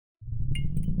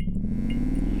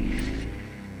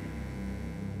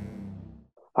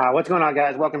What's going on,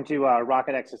 guys? Welcome to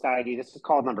Rocket X Society. This is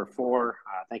call number four.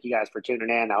 Thank you guys for tuning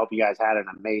in. I hope you guys had an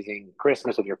amazing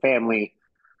Christmas with your family.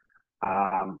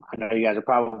 I know you guys are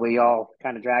probably all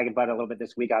kind of dragging butt a little bit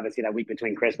this week. Obviously, that week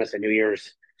between Christmas and New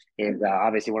Year's is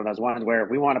obviously one of those ones where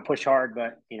we want to push hard,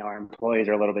 but our employees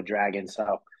are a little bit dragging.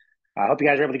 So I hope you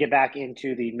guys are able to get back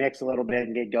into the mix a little bit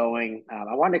and get going.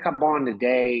 I wanted to come on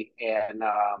today and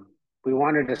we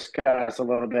wanted to discuss a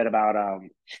little bit about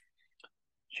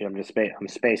Shoot, I'm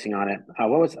spacing on it.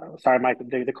 What was sorry, Mike?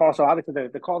 The call. So obviously,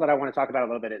 the call that I want to talk about a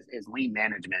little bit is lean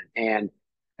management. And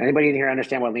anybody in here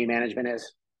understand what lean management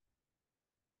is?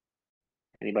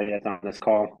 Anybody that's on this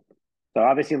call? So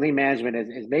obviously, lean management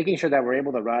is making sure that we're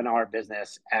able to run our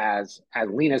business as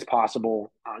lean as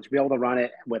possible, to be able to run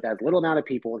it with as little amount of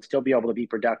people and still be able to be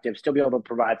productive, still be able to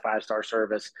provide five-star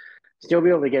service, still be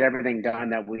able to get everything done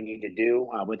that we need to do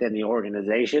within the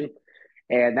organization.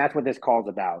 And that's what this call is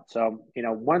about. So,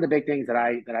 one of the big things that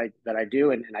I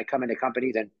do, and I come into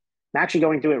companies, and I'm actually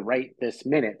going through it right this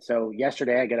minute. So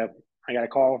yesterday I got a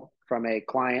call from a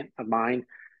client of mine.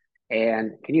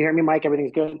 And can you hear me, Mike?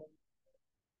 Everything's good?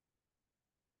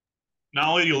 Not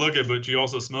only do you look good, but you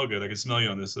also smell good. I can smell you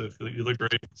on this. So you look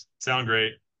great, sound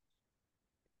great,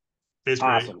 taste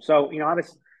great. Awesome. So,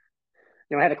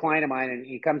 I had a client of mine, and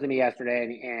he comes to me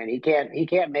yesterday, and he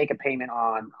can't make a payment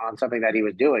on something that he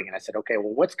was doing. And I said, okay,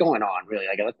 well, what's going on, really?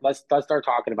 Like, let's start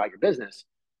talking about your business.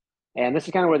 And this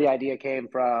is kind of where the idea came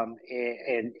from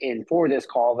in for this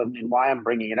call, and why I'm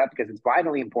bringing it up, because it's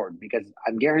vitally important. Because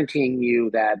I'm guaranteeing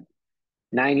you that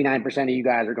 99% of you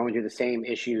guys are going through the same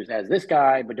issues as this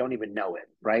guy, but don't even know it,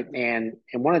 right? And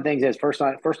one of the things is first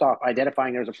off,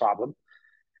 identifying there's a problem,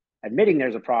 admitting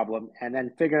there's a problem, and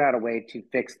then figuring out a way to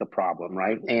fix the problem,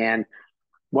 right? And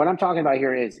what I'm talking about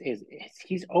here is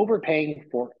he's overpaying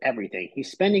for everything. He's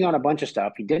spending on a bunch of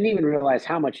stuff. He didn't even realize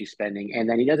how much he's spending, and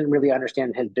then he doesn't really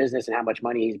understand his business and how much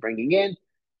money he's bringing in.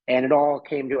 And it all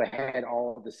came to a head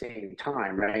all at the same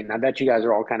time, right? And I bet you guys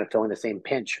are all kind of feeling the same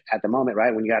pinch at the moment,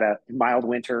 right? When you got a mild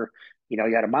winter, you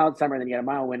got a mild summer, then you got a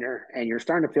mild winter, and you're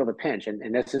starting to feel the pinch.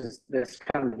 And this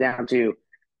comes down to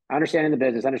understanding the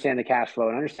business, understanding the cash flow,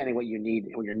 and understanding what you need,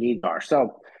 what your needs are.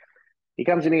 So he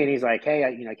comes to me and he's like, "Hey,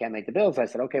 I can't make the bills." I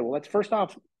said, "Okay, well, let's first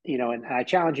off, and I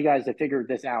challenge you guys to figure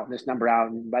this out, this number out.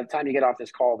 And by the time you get off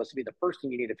this call, this will be the first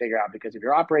thing you need to figure out, because if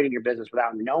you're operating your business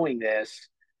without knowing this,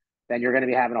 then you're going to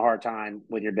be having a hard time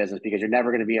with your business, because you're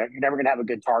never going to have a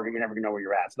good target. You're never going to know where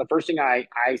you're at. So the first thing I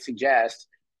suggest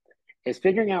is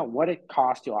figuring out what it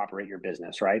costs to operate your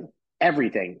business, right?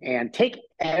 Everything, and take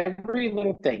every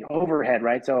little thing, overhead,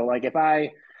 right? So like if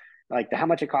I like how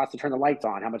much it costs to turn the lights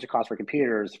on, how much it costs for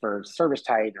computers, for service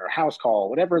tight or house call,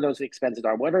 whatever those expenses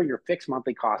are, what are your fixed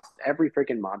monthly costs every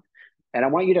freaking month? And I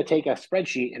want you to take a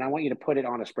spreadsheet and I want you to put it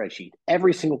on a spreadsheet.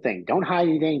 Every single thing. Don't hide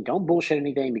anything. Don't bullshit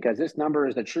anything, because this number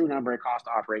is the true number it costs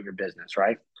to operate your business,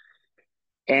 right?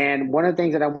 And one of the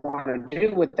things that I want to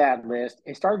do with that list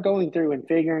is start going through and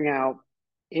figuring out,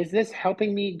 is this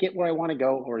helping me get where I want to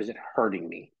go, or is it hurting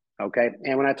me? Okay.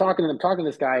 And when I'm talking to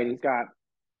this guy,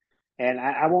 and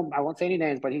I won't say any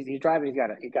names, but he's driving. He's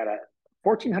got a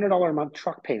 $1,400 a month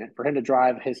truck payment for him to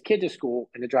drive his kid to school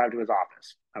and to drive to his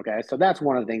office. Okay, so that's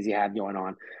one of the things he had going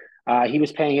on. He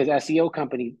was paying his SEO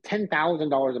company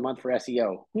 $10,000 a month for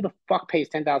SEO. Who the fuck pays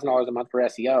 $10,000 a month for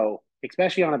SEO,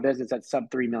 especially on a business that's sub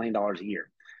 $3 million a year?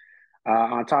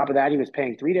 On top of that, he was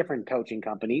paying three different coaching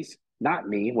companies, not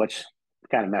me, which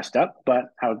kind of messed up.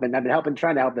 But I've been helping,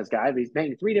 trying to help this guy. But he's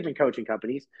paying three different coaching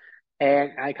companies.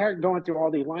 And I kind of going through all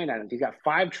these line items. He's got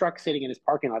five trucks sitting in his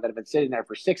parking lot that have been sitting there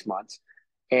for 6 months,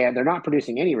 and they're not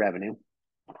producing any revenue.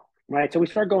 Right. So we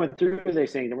start going through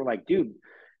these things, and we're like, dude,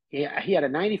 he had a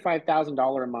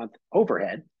 $95,000 a month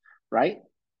overhead, right?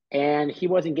 And he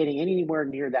wasn't getting anywhere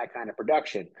near that kind of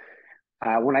production.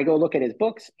 When I go look at his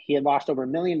books, he had lost over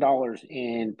 $1 million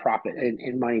in profit,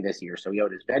 in money this year. So he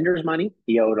owed his vendors money.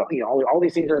 He owed, all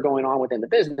these things that are going on within the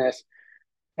business.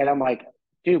 And I'm like,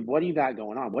 dude, what do you got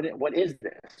going on? What is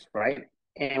this, right?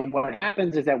 And what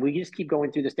happens is that we just keep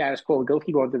going through the status quo,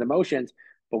 keep going through the motions,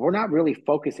 but we're not really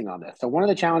focusing on this. So one of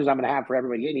the challenges I'm going to have for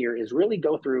everybody in here is really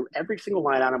go through every single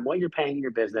line item, what you're paying in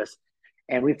your business,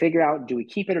 and we figure out, do we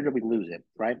keep it or do we lose it,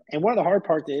 right? And one of the hard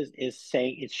parts is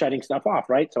saying, it's shutting stuff off,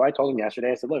 right? So I told him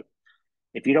yesterday, I said, look,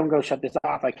 if you don't go shut this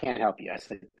off, I can't help you. I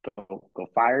said, go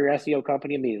fire your SEO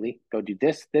company immediately. Go do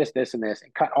this, and this,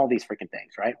 and cut all these freaking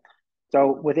things, right?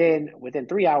 So within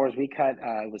 3 hours, we cut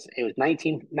it was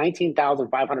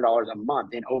 $19,500 a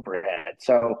month in overhead.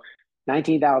 So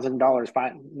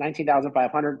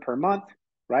 $19,500 per month,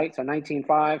 right? So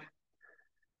 19.5.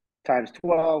 times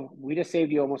 12, we just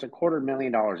saved you almost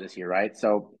 $250,000 this year, right?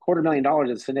 So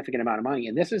 $250,000 is a significant amount of money.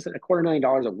 And this is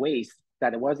 $250,000 of waste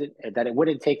that it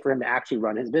wouldn't take for him to actually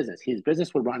run his business. His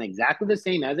business would run exactly the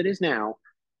same as it is now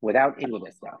without any of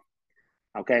this stuff.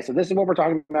 Okay, so this is what we're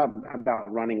talking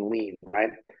about running lean,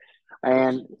 right?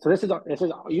 And so this is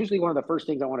usually one of the first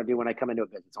things I want to do when I come into a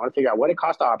business. I want to figure out what it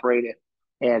costs to operate it,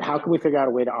 and how can we figure out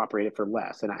a way to operate it for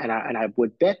less. And I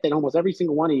would bet that almost every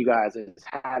single one of you guys is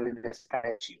having this kind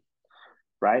of issue,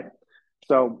 right?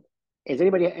 So, is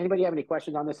anybody have any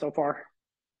questions on this so far?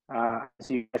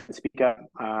 So you guys can speak up.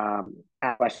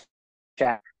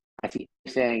 Chat. I see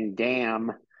you saying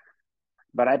 "damn,"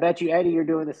 but I bet you, Eddie, you're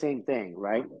doing the same thing,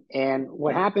 right? And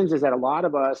what happens is that a lot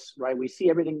of us, right, we see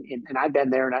everything, and I've been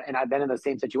there, and I've been in the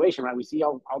same situation, right? We see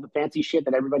all the fancy shit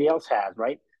that everybody else has,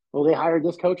 right? Oh, they hired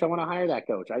this coach. I want to hire that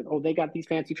coach. Oh, they got these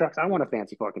fancy trucks. I want a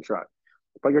fancy fucking truck.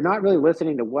 But you're not really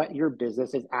listening to what your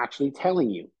business is actually telling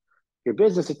you. Your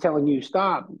business is telling you,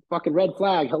 stop, fucking red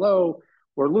flag. Hello,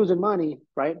 we're losing money,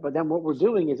 right? But then what we're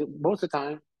doing is most of the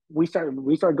time we start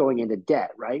going into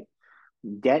debt, right?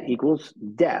 Debt equals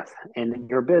death in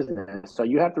your business. So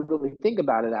you have to really think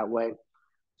about it that way.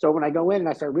 So when I go in and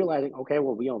I start realizing, okay,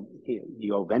 well,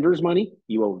 you owe vendors money,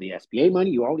 you owe the SBA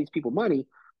money, you owe all these people money,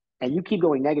 and you keep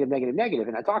going negative, negative, negative.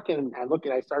 And I talk to him,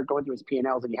 and I start going through his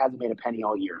P&Ls, and he hasn't made a penny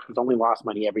all year. He's only lost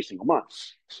money every single month,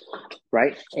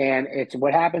 right? And it's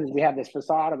what happens. We have this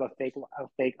facade of a fake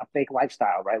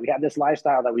lifestyle, right? We have this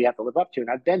lifestyle that we have to live up to, and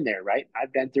I've been there, right?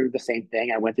 I've been through the same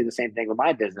thing. I went through the same thing with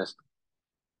my business.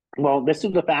 Well, this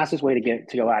is the fastest way to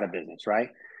go out of business, right?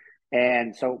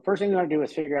 And so first thing you want to do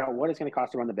is figure out what it's going to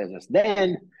cost to run the business.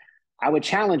 Then I would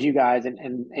challenge you guys,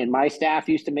 and my staff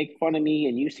used to make fun of me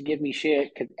and used to give me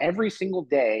shit because every single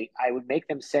day I would make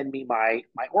them send me my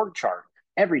org chart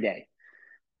every day.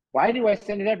 Why do I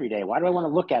send it every day? Why do I want to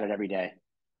look at it every day?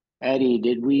 Eddie,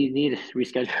 did we need to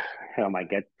reschedule? Oh my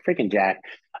god, freaking Jack!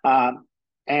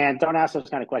 And don't ask those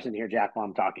kind of questions here, Jack, while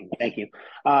I'm talking. Thank you.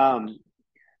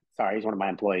 Sorry, he's one of my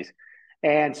employees,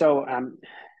 and so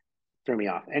threw me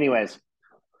off. Anyways,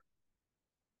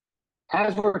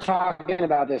 as we're talking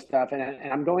about this stuff,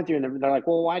 and I'm going through, and they're like,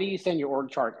 well, why do you send your org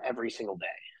chart every single day?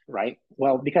 Right.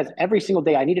 Well, because every single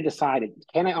day I need to decide,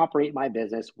 can I operate my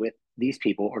business with these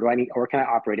people, or can I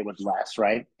operate it with less?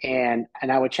 Right. And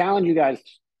I would challenge you guys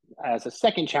as a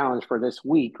second challenge for this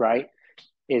week, right,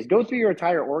 is go through your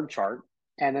entire org chart.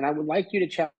 And then I would like you to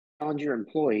challenge your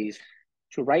employees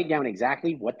to write down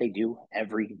exactly what they do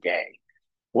every day.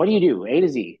 What do you do? A to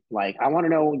Z. Like, I want to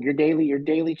know your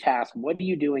daily task. What are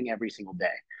you doing every single day?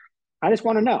 I just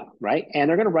want to know, right? And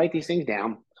they're going to write these things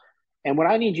down. And what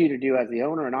I need you to do as the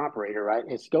owner and operator, right,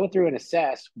 is go through and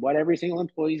assess what every single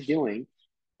employee is doing,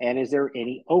 and is there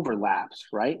any overlaps,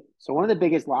 right? So one of the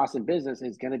biggest loss in business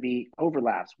is going to be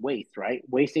overlaps, waste, right?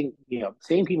 Wasting,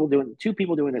 two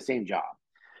people doing the same job,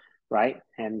 right?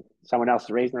 And someone else is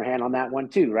raising their hand on that one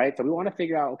too, right? So we want to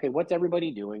figure out, okay, what's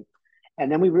everybody doing? And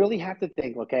then we really have to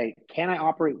think, okay, can I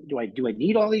operate? Do I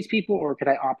need all these people, or could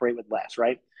I operate with less,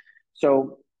 right?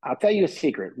 So I'll tell you a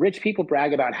secret. Rich people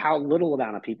brag about how little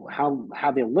amount of people, how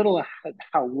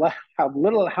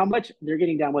much they're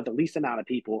getting done with the least amount of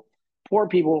people. Poor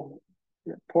people,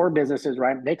 poor businesses,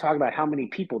 right? They talk about how many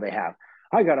people they have.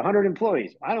 I got 100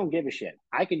 employees. I don't give a shit.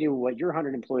 I can do what your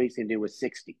 100 employees can do with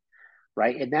 60,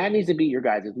 right? And that needs to be your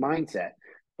guys' mindset.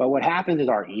 But what happens is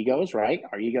our egos, right?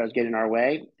 Our egos get in our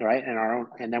way, right?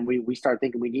 And then we start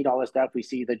thinking we need all this stuff. We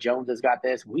see the Jones has got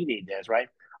this, we need this, right?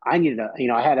 I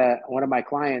had one of my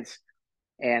clients,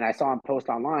 and I saw him post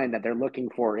online that they're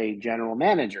looking for a general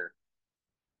manager.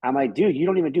 I'm like, dude, you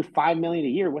don't even do 5 million a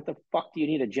year. What the fuck do you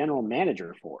need a general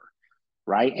manager for?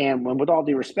 Right. And with all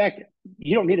due respect,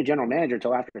 you don't need a general manager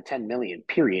until after 10 million,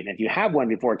 period. And if you have one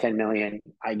before 10 million,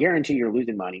 I guarantee you're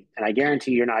losing money. And I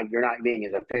guarantee you're not being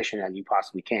as efficient as you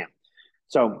possibly can.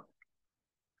 So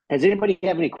does anybody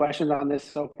have any questions on this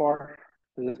so far?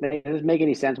 Does this make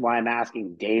any sense why I'm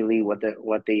asking daily what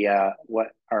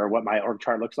my org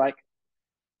chart looks like?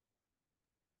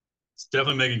 It's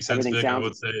definitely making sense, Everything Vic. sounds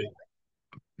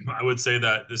I would say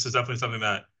that this is definitely something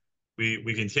that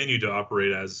we continue to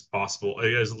operate as possible,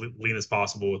 as lean as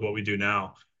possible with what we do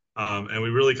now. And we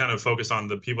really kind of focus on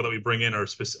the people that we bring in are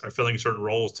filling certain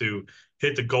roles to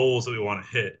hit the goals that we want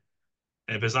to hit.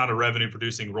 And if it's not a revenue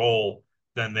producing role,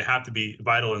 then they have to be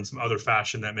vital in some other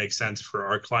fashion that makes sense for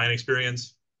our client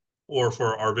experience or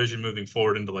for our vision moving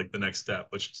forward into like the next step,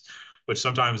 which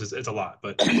sometimes it's a lot.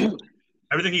 But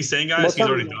everything he's saying, well, guys, he's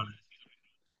already done it.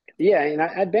 yeah, and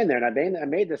I've been there, and I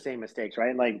made the same mistakes,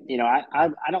 right? Like, I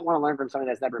don't want to learn from somebody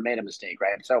that's never made a mistake,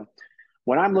 right? So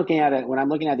when I'm looking at it, when I'm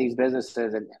looking at these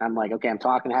businesses and I'm like, okay, I'm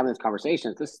talking, having this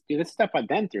conversation. This stuff I've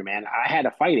been through, man. I had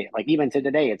to fight it. Like even to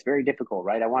today, it's very difficult,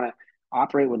 right? I want to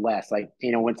operate with less. Like,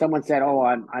 when someone said, "Oh,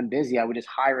 I'm busy," I would just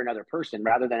hire another person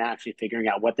rather than actually figuring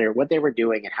out what they were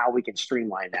doing and how we can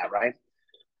streamline that, right?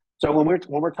 So when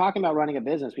we're talking about running a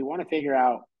business, we want to figure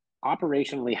out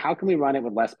operationally how can we run it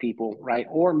with less people, right?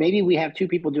 Or maybe we have two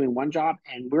people doing one job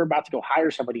and we're about to go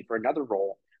hire somebody for another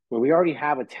role where we already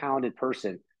have a talented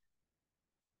person.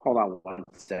 Hold on one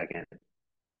second.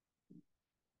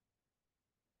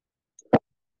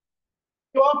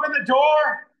 You open the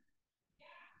door.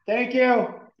 Thank you.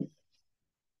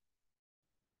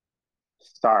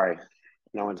 Sorry,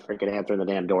 no one's freaking answering the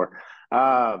damn door.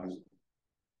 Um,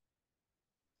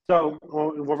 So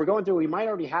what we're going through, we might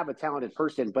already have a talented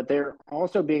person, but they're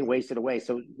also being wasted away.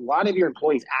 So a lot of your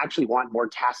employees actually want more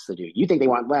tasks to do. You think they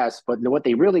want less, but what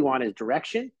they really want is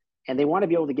direction, and they want to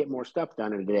be able to get more stuff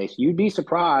done in a day. So you'd be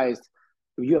surprised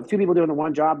if you have two people doing the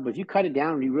one job, but if you cut it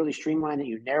down and you really streamline it,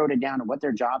 you narrowed it down to what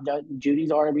their duties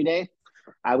are every day.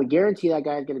 I would guarantee that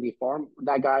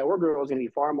guy or girl is going to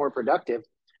be far more productive,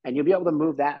 and you'll be able to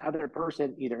move that other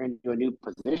person either into a new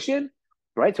position,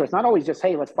 right? So it's not always just,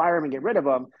 hey, let's fire them and get rid of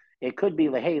them. It could be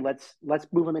like, hey, let's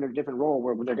move them into a different role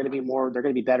where they're going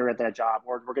to be better at that job,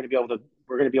 or we're going to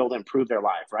be able to improve their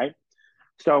life, right?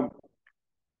 So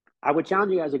I would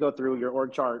challenge you guys to go through your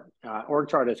org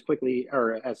chart as quickly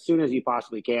or as soon as you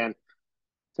possibly can.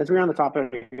 Since we're on the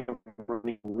topic of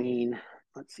running lean,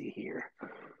 let's see here.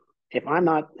 If I'm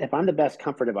the best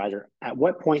comfort advisor, at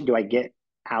what point do I get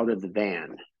out of the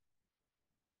van?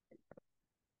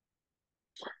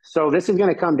 So this is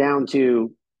going to come down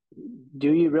to,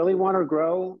 do you really want to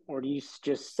grow or do you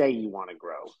just say you want to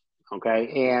grow?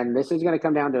 Okay. And this is going to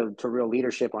come down to real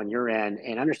leadership on your end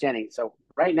and understanding. So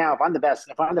right now, if I'm the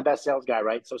best sales guy,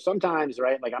 right? So sometimes,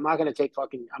 right, like I'm not going to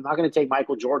take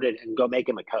Michael Jordan and go make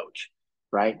him a coach,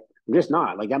 right? I'm just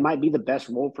not. Like that might be the best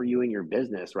role for you in your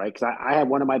business, right? Because I have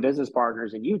one of my business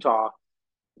partners in Utah,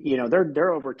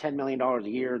 they're over $10 million a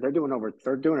year. They're doing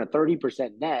a 30%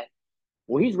 net.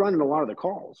 Well, he's running a lot of the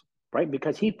calls, right?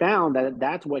 Because he found that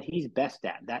that's what he's best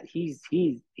at. That he's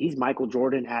Michael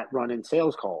Jordan at running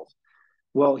sales calls.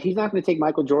 Well, he's not going to take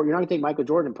Michael Jordan. You're not going to take Michael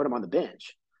Jordan and put him on the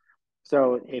bench.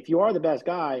 So if you are the best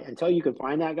guy, until you can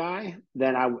find that guy,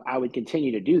 then I would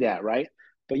continue to do that, right?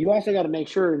 But you also got to make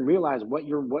sure and realize what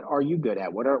are you good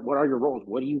at? What are your roles?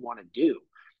 What do you want to do?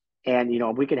 And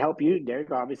if we can help you,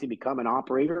 Derek, obviously become an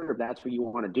operator if that's what you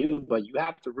want to do. But you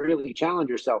have to really challenge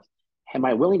yourself. Am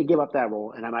I willing to give up that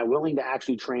role? And am I willing to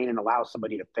actually train and allow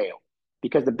somebody to fail?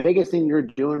 Because the biggest thing you're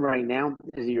doing right now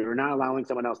is you're not allowing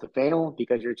someone else to fail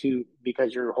because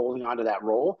you're holding on to that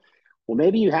role. Well,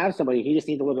 maybe you have somebody, he just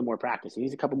needs a little bit more practice. He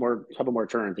needs a couple more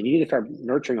turns. And you need to start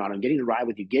nurturing on him, getting to ride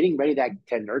with you, getting ready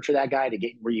to nurture that guy to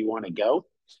get where you want to go.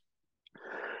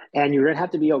 And you're gonna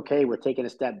have to be okay with taking a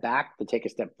step back to take a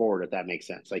step forward, if that makes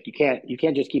sense. Like you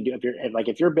can't just keep doing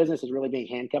if your business is really being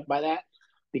handcuffed by that.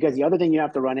 Because the other thing you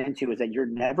have to run into is that you're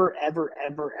never, ever,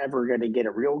 ever, ever going to get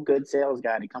a real good sales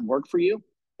guy to come work for you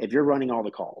if you're running all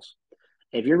the calls.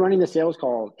 If you're running the sales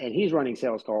calls and he's running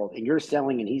sales calls and you're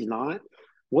selling and he's not,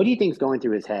 what do you think's going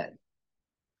through his head?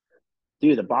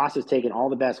 Dude, the boss is taking all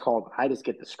the best calls. I just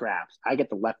get the scraps. I get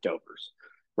the leftovers,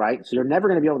 right? So you're never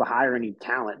going to be able to hire any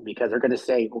talent because they're going to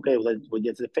say, okay, well,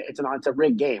 it's a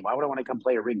rigged game. Why would I want to come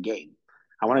play a rigged game?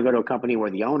 I want to go to a company where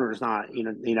the owner is not,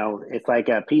 it's like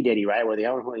a P Diddy, right? Where the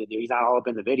owner, he's not all up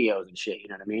in the videos and shit. You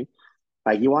know what I mean?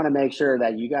 Like you want to make sure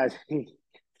that you guys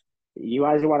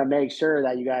want to make sure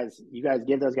that you guys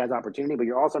give those guys opportunity, but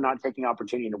you're also not taking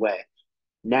opportunity away.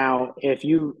 Now, if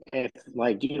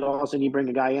like you all of a sudden you bring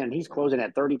a guy in and he's closing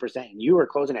at 30% and you are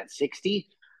closing at 60,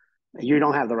 you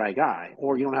don't have the right guy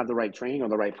or you don't have the right training or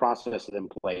the right processes in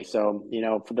place. So,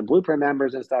 for the blueprint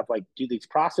members and stuff, like, do these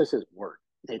processes work?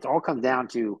 It all comes down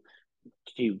to,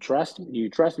 do you trust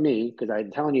me? Because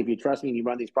I'm telling you, if you trust me and you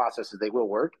run these processes, they will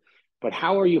work. But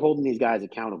how are you holding these guys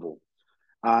accountable?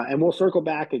 And we'll circle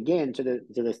back again to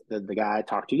the guy I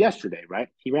talked to yesterday, right?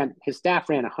 His staff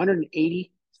ran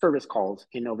 180 service calls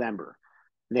in November.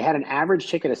 And they had an average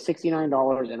ticket of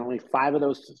 $69, and only five of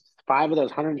those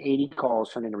 180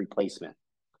 calls turned into replacement.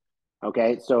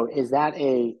 Okay, so is that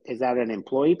an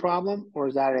employee problem or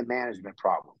is that a management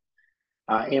problem?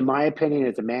 In my opinion,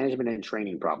 it's a management and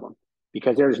training problem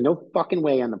because there's no fucking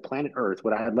way on the planet Earth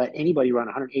would I let anybody run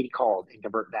 180 calls and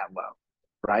convert that low,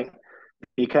 right?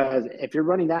 Because if you're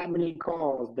running that many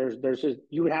calls, there's just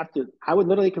you would have to. I would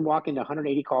literally can walk into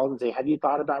 180 calls and say, "Have you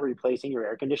thought about replacing your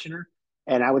air conditioner?"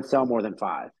 And I would sell more than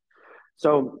five.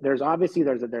 So there's a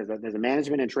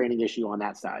management and training issue on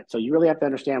that side. So you really have to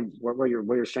understand where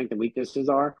your strength and weaknesses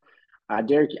are.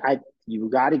 Derek, you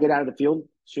got to get out of the field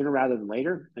sooner rather than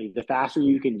later. Like, the faster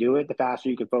you can do it, the faster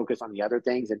you can focus on the other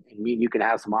things, and me and you can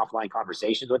have some offline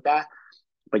conversations with that.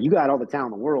 But you got all the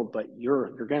talent in the world, but you're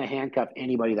going to handcuff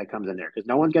anybody that comes in there because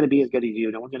no one's going to be as good as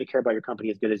you. No one's going to care about your company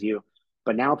as good as you.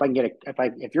 But now, if I can get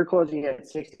if you're closing at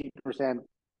 60%,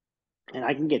 and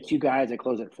I can get two guys that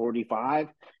close at 45,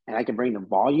 and I can bring the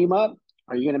volume up,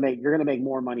 are you going to make you're going to make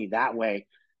more money that way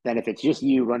than if it's just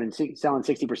you running selling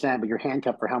 60%, but you're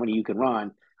handcuffed for how many you can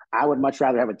run. I would much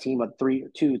rather have a team of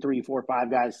two, three, four, five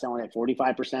guys selling at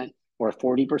 45% or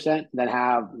 40% than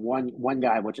have one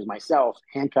guy, which is myself,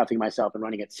 handcuffing myself and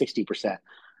running at 60%.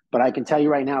 But I can tell you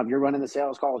right now, if you're running the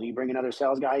sales calls, you bring another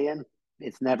sales guy in,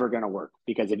 it's never going to work,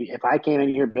 because if I came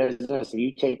into your business and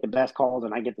you take the best calls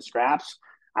and I get the scraps,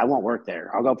 I won't work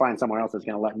there. I'll go find somewhere else that's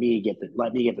going to let me get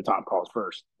the top calls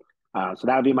first. So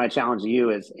that would be my challenge to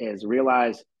you: is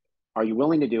realize, are you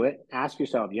willing to do it? Ask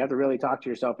yourself. You have to really talk to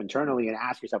yourself internally and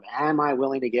ask yourself, am I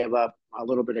willing to give up a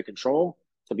little bit of control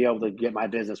to be able to get my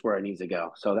business where it needs to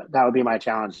go? So that would be my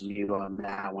challenge to you on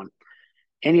that one.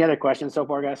 Any other questions so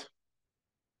far, guys?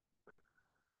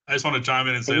 I just want to chime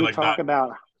in and Can say you like that. talk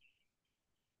about?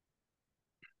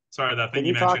 Sorry, that thing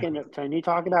you mentioned. Can you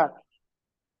talk about?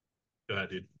 Go ahead,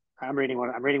 dude. I'm reading one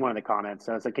of the comments.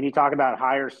 So it's like, can you talk about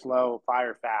hire slow,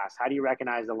 fire fast? How do you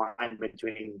recognize the line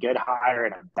between good hire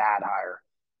and a bad hire?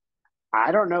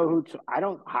 I don't know I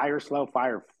don't hire slow,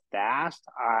 fire fast.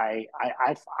 I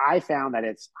found that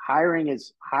it's hiring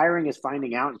is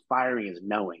finding out, and firing is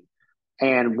knowing.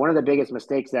 And one of the biggest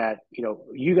mistakes that, you're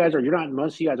not,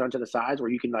 most of you guys aren't to the size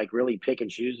where you can like really pick and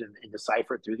choose and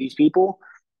decipher through these people.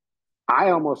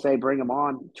 I almost say bring them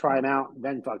on, try them out,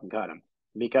 then fucking cut them.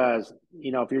 Because,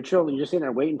 if you're children, you're just sitting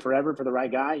there waiting forever for the right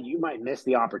guy, you might miss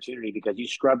the opportunity because you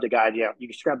scrubbed the guy out.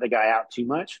 You scrubbed the guy out too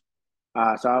much.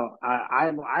 So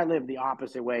I live the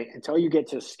opposite way until you get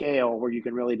to scale where you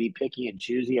can really be picky and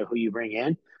choosy of who you bring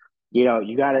in.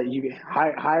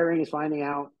 Hiring is finding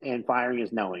out and firing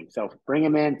is knowing. So bring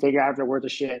them in, figure out if they're worth a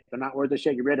shit. If they're not worth a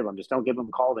shit, get rid of them. Just don't give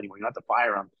them calls anymore. You don't have to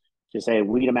fire them. Just say,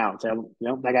 weed them out. Say,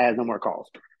 that guy has no more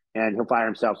calls, and he'll fire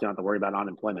himself. So you don't have to worry about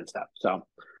unemployment stuff. So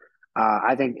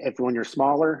I think if when you're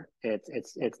smaller,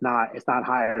 it's not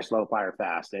hire slow, fire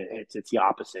fast. It's the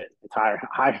opposite. It's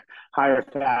hire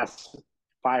fast,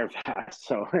 fire fast.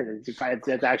 So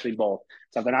it's actually both.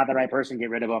 So if they're not the right person, get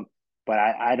rid of them. But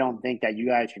I don't think that you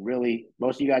guys should really.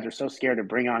 Most of you guys are so scared to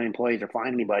bring on employees or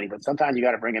find anybody. But sometimes you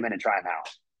got to bring them in and try them out.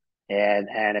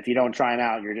 And if you don't try them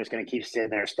out, you're just going to keep sitting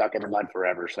there stuck in the mud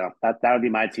forever. So that would be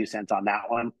my 2 cents on that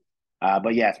one.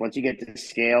 But yes, once you get to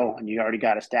scale and you already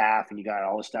got a staff and you got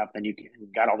all the stuff, then you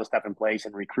got all the stuff in place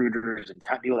and recruiters and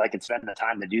people that can spend the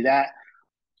time to do that,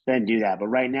 then do that. But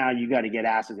right now, you got to get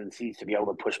asses in seats to be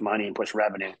able to push money and push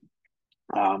revenue.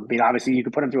 Obviously, you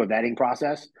can put them through a vetting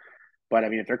process, but I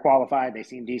mean, if they're qualified, they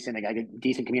seem decent, they got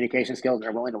decent communication skills,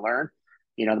 they're willing to learn.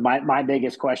 My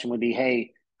biggest question would be,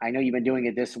 hey, I know you've been doing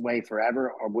it this way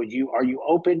forever, or are you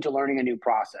open to learning a new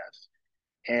process?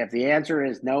 And if the answer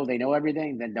is no, they know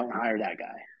everything, then don't hire that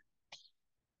guy.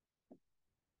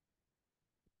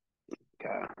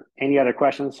 Okay. Any other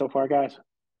questions so far, guys?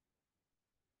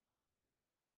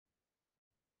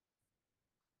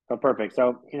 So perfect.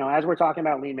 So, as we're talking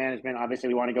about lean management,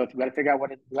 obviously we got to figure out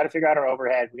we got to figure out our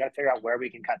overhead. We got to figure out where we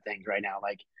can cut things right now.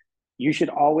 Like, you should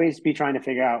always be trying to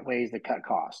figure out ways to cut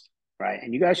costs, right?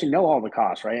 And you guys should know all the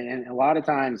costs, right? And a lot of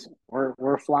times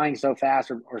we're flying so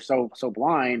fast or so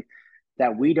blind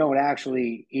that we don't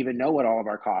actually even know what all of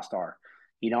our costs are.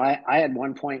 I had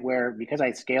one point where, because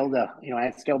I scaled I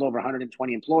had scaled over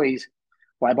 120 employees.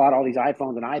 Well, I bought all these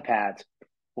iPhones and iPads.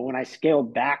 But when I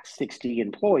scaled back 60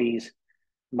 employees,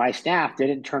 my staff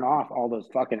didn't turn off all those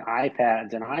fucking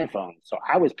iPads and iPhones. So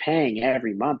I was paying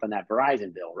every month on that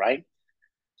Verizon bill, right?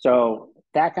 So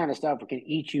that kind of stuff can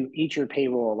eat your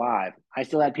payroll alive. I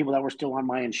still had people that were still on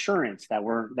my insurance that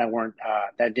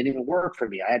didn't even work for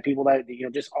me. I had people that,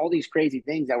 just all these crazy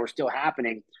things that were still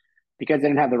happening because they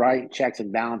didn't have the right checks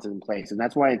and balances in place. And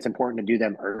that's why it's important to do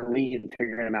them early and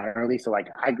figure them out early. So like,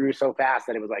 I grew so fast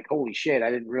that it was like, holy shit,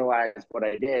 I didn't realize what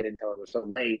I did until it was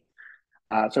so late.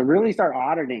 So really start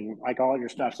auditing like all your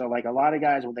stuff. So like, a lot of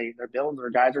guys, when they're building, their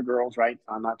guys or girls, right?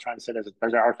 I'm not trying to say there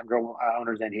are some girl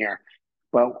owners in here,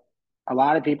 but a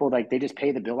lot of people, like, they just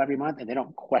pay the bill every month and they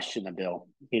don't question the bill.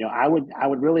 I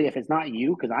would really, if it's not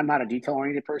you, because I'm not a detail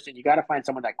oriented person, you got to find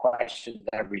someone that questions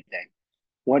everything.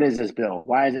 What is this bill?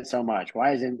 Why is it so much?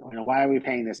 Why are we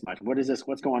paying this much? What is this?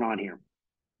 What's going on here?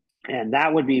 And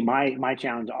that would be my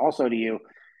challenge also to you,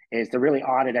 is to really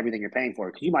audit everything you're paying for.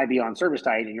 Because you might be on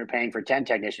ServiceTitan and you're paying for 10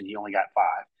 technicians, you only got 5.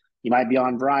 You might be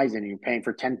on Verizon and you're paying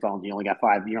for 10 phones, you only got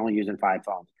 5. You're only using 5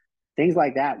 phones. things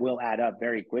like that will add up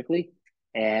very quickly.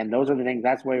 And those are the things.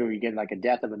 That's where we get like a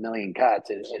death of a million cuts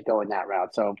is going that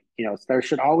route. So there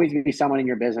should always be someone in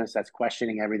your business that's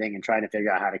questioning everything and trying to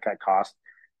figure out how to cut costs.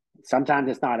 Sometimes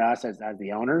it's not us as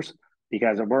the owners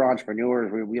because we're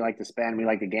entrepreneurs. We like to spend, we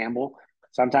like to gamble.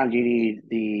 Sometimes you need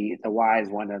the wise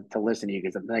one to listen to you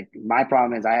because like my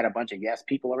problem is I had a bunch of yes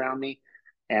people around me,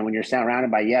 and when you're surrounded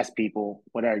by yes people,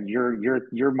 whatever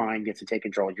your mind gets to take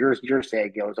control. Your say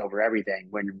goes over everything.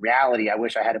 When in reality, I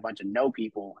wish I had a bunch of no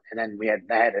people, and then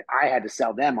I had to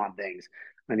sell them on things.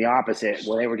 And the opposite,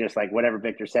 well, they were just like whatever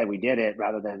Victor said, we did it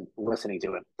rather than listening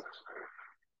to it.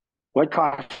 What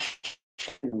cost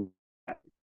you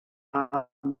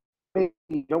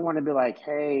don't want to be like,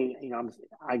 hey,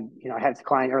 I had this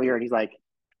client earlier, and he's like,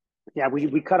 yeah,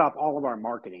 we cut off all of our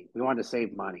marketing. We wanted to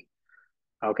save money.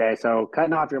 Okay, so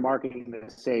cutting off your marketing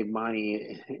to save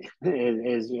money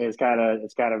is kind of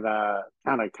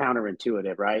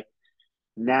counterintuitive, right?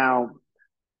 Now,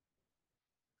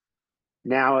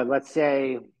 let's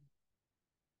say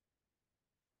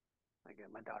I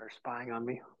get my daughter spying on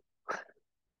me.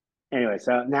 Anyway,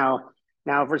 so now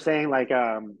if we're saying like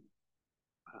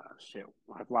shit,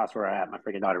 I've lost where I at. My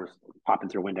freaking daughter was popping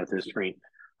through a window through the screen.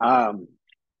 Um,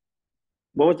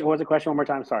 what was the question one more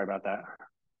time? Sorry about that.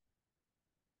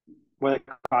 Where the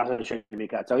costs should be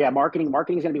cut. So yeah, marketing is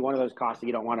going to be one of those costs that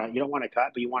you don't want to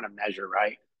cut, but you want to measure,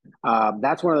 right?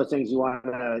 That's one of those things you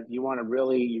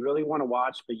really want to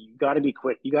watch, but you got to be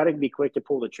quick. You got to be quick to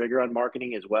pull the trigger on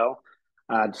marketing as well.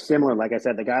 Similar, like I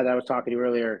said, the guy that I was talking to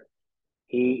earlier,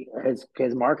 his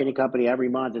marketing company every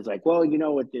month is like, well,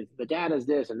 the data is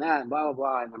this and that and blah blah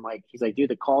blah, and I'm like, he's like, dude,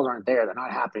 the calls aren't there, they're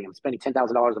not happening. I'm spending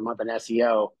 $10,000 a month on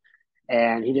SEO,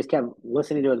 and he just kept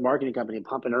listening to his marketing company,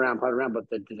 pumping around, but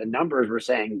the numbers were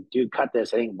saying, dude, cut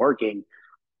this, it ain't working.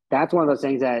 That's one of those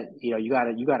things that you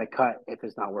gotta cut if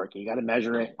it's not working. You got to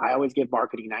measure it. I always give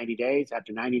marketing 90 days.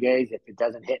 After 90 days, if it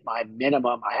doesn't hit my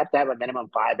minimum, I have to have a minimum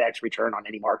 5x return on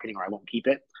any marketing, or I won't keep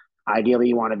it. Ideally,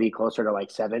 you want to be closer to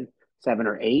like seven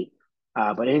or eight.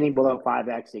 But anything below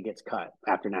 5x, it gets cut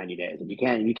after 90 days. If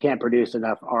you can't produce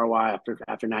enough ROI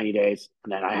after 90 days,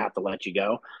 then I have to let you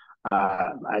go.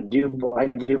 I do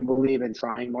believe in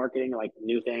trying marketing, like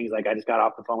new things. Like I just got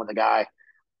off the phone with a guy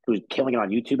who's killing it on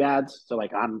YouTube ads. So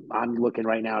like I'm looking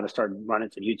right now to start running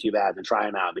some YouTube ads and try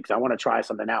them out because I want to try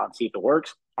something out and see if it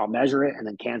works. I'll measure it and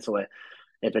then cancel it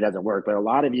if it doesn't work. But a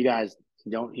lot of you guys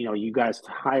don't, you guys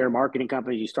hire marketing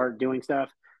companies, you start doing stuff,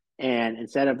 and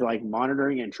instead of like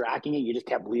monitoring and tracking it, you just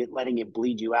kept letting it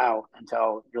bleed you out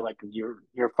until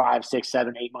you're 5, 6,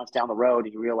 7, 8 months down the road,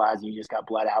 and you realize you just got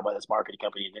bled out by this marketing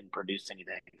company and didn't produce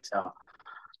anything. So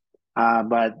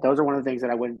but those are one of the things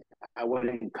that I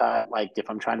wouldn't cut. Like if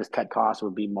I'm trying to cut costs,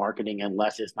 would be marketing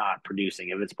unless it's not producing.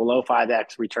 If it's below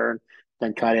 5x return,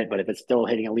 then cut it. But if it's still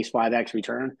hitting at least 5x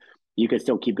return, you could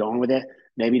still keep going with it.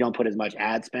 Maybe don't put as much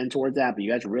ad spend towards that, but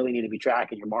you guys really need to be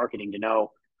tracking your marketing to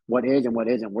know what is and what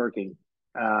isn't working.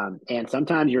 And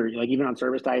sometimes you're like even on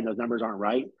Service Titan, those numbers aren't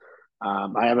right.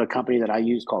 I have a company that I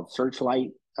use called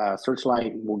Searchlight.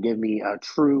 Searchlight will give me a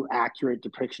true, accurate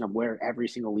depiction of where every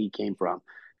single lead came from.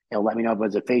 It'll let me know if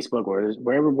it's a Facebook or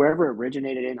wherever it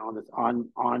originated in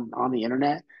on the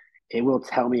internet. It will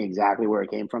tell me exactly where it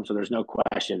came from. So there's no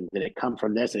question. Did it come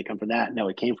from this? Did it come from that? No,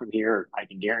 it came from here. I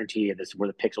can guarantee you this is where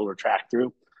the pixels are tracked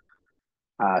through.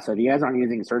 So if you guys aren't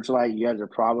using Searchlight, you guys are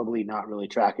probably not really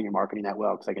tracking your marketing that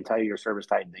well because I can tell you your Service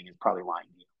Titan thing is probably lying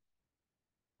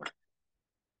to you.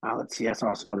 Let's see. I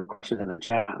saw some questions in the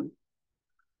chat.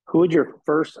 Who would your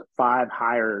first 5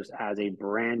 hires as a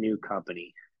brand new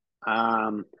company?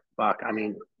 Fuck. I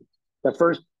mean, the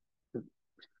first.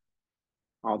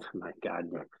 Oh my God.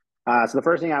 So the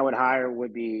first thing I would hire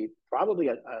would be probably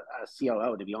a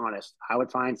COO. To be honest, I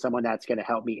would find someone that's going to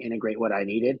help me integrate what I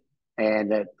needed,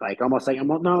 and that like almost like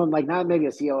no, like not maybe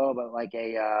a COO, but like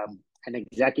an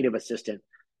executive assistant,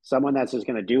 someone that's just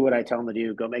going to do what I tell them to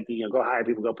do. Go make go hire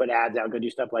people, go put ads out, go do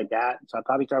stuff like that. So I'd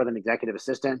probably start with an executive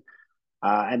assistant.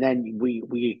 And then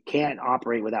we can't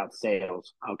operate without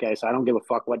sales. Okay, so I don't give a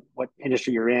fuck what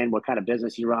industry you're in, what kind of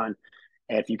business you run.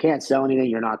 If you can't sell anything,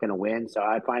 you're not going to win. So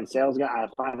I'd find sales guy. I'd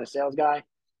find a sales guy,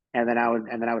 and then I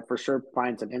would for sure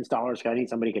find some installers. Cause I need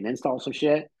somebody who can install some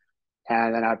shit,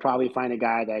 and then I'd probably find a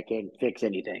guy that can fix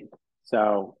anything.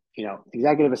 So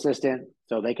executive assistant,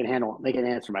 so they can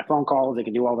answer my phone calls, they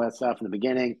can do all that stuff in the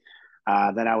beginning.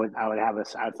 Then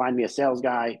I'd find me a sales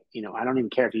guy. I don't even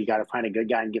care if you got to find a good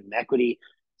guy and give them equity.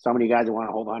 So many guys that want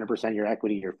to hold 100% of your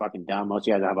equity, you're fucking dumb. Most of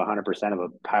you guys have 100% of a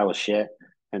pile of shit,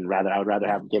 and I would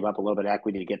rather give up a little bit of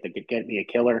equity to get me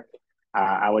a killer.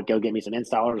 I would go get me some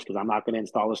installers because I'm not going to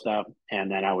install the stuff,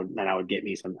 and then I would get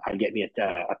me some. I'd get me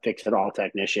a fix it all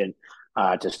technician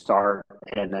to start,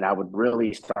 and then I would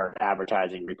really start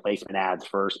advertising replacement ads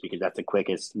first because that's the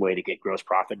quickest way to get gross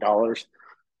profit dollars.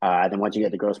 Then once you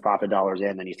get the gross profit dollars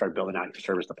in, then you start building out your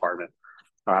service department.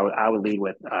 I would lead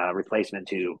with replacement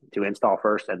to install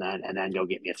first, and then go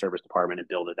get me a service department and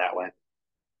build it that way.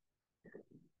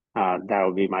 That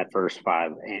would be my first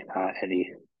five,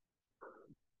 Eddie.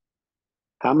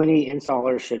 How many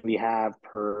installers should we have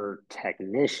per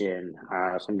technician?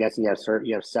 So I'm guessing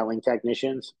you have selling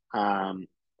technicians. I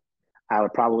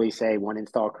would probably say one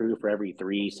install crew for every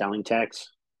three selling techs.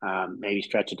 Maybe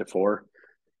stretch it to four,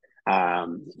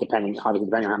 depending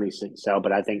on how many sell.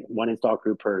 But I think one install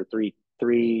crew per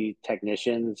three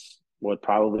technicians would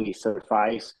probably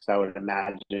suffice. So I would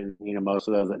imagine, most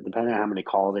of those, depending on how many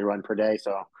calls they run per day.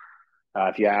 So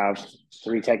if you have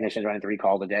three technicians running three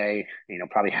calls a day,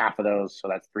 probably half of those, so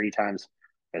that's three times,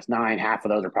 that's nine. Half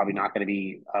of those are probably not going to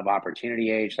be of opportunity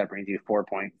age. That brings you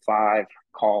 4.5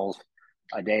 calls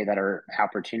a day that are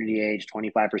opportunity age.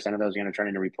 25% of those are going to turn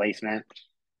into replacement.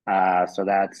 So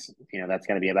that's going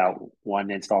to be about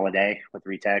one install a day with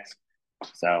three techs.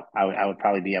 So I would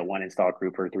probably be at one install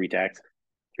crew per three techs,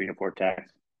 3 to 4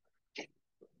 techs.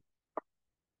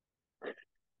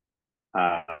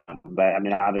 Uh, but I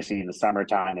mean, obviously in the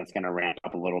summertime, it's going to ramp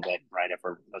up a little bit, right? If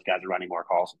those guys are running more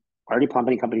calls. Why do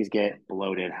plumbing companies get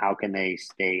bloated? How can they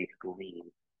stay lean?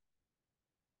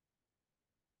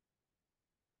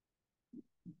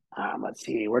 Let's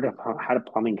see. How do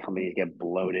plumbing companies get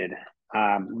bloated?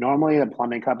 Normally, the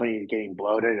plumbing companies getting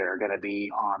bloated are going to be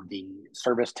on the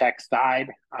service tech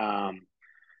side.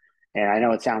 And I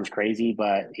know it sounds crazy,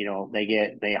 but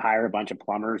they hire a bunch of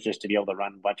plumbers just to be able to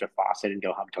run a bunch of faucet and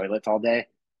go hub toilets all day.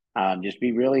 Just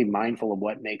be really mindful of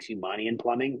what makes you money in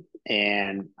plumbing.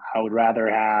 And I would rather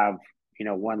have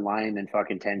one lion than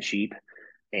fucking 10 sheep.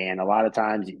 And a lot of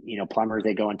times, plumbers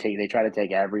they try to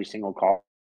take every single call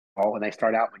when they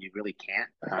start out when you really can't.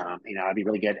 I'd be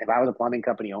really good if I was a plumbing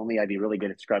company only. I'd be really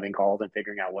good at scrubbing calls and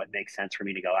figuring out what makes sense for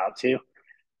me to go out to.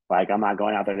 Like I'm not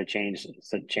going out there to change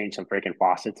some freaking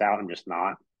faucets out. I'm just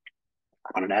not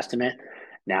on an estimate.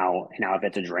 Now, if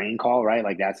it's a drain call, right?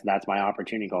 Like that's my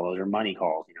opportunity call. Those are money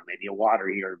calls. Maybe a water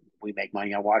heater. We make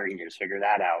money on water heaters. Figure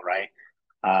that out, right?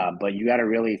 But you got to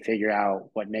really figure out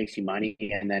what makes you money.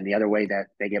 And then the other way that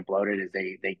they get bloated is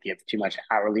they give too much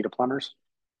hourly to plumbers.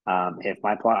 If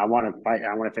I want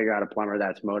to figure out a plumber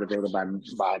that's motivated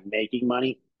by making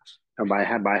money or by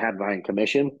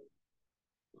commission.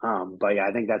 But yeah,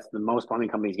 I think that's the most plumbing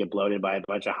companies get bloated by a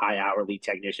bunch of high hourly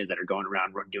technicians that are going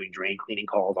around doing drain cleaning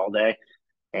calls all day,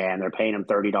 and they're paying them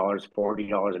 $30,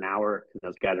 $40 an hour, and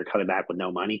those guys are coming back with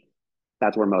no money.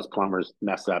 That's where most plumbers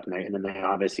mess up, and then they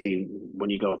obviously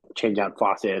when you go change out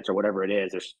faucets or whatever it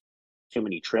is, there's too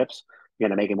many trips. You're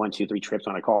gonna make it 1, 2, 3 trips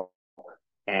on a call,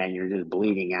 and you're just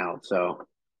bleeding out. So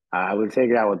I would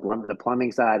figure out with the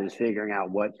plumbing side is figuring out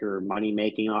what your money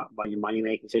making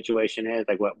situation is,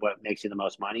 like what makes you the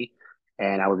most money.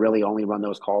 And I would really only run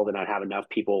those calls, and I'd have enough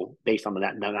people based on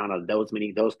that amount of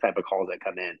those type of calls that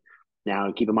come in.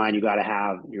 Now, keep in mind,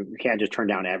 you can't just turn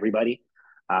down everybody.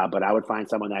 But I would find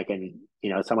someone that can,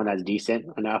 someone that's decent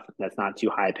enough, that's not too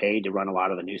high paid to run a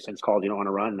lot of the nuisance calls you don't want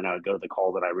to run. Then I would go to the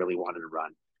call that I really wanted to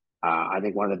run. I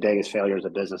think one of the biggest failures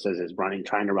of businesses is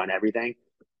trying to run everything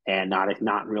and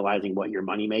not realizing what your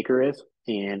moneymaker is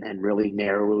and really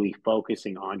narrowly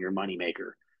focusing on your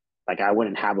moneymaker. Like I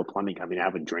wouldn't have a plumbing company, I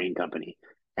have a drain company.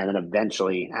 And then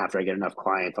eventually, after I get enough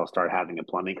clients, I'll start having a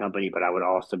plumbing company. But I would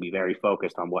also be very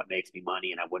focused on what makes me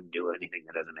money, and I wouldn't do anything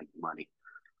that doesn't make me money.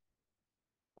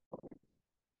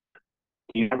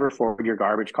 Do you ever forward your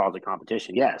garbage calls to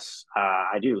competition? Yes,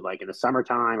 I do. Like in the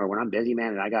summertime or when I'm busy,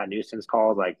 man, and I got nuisance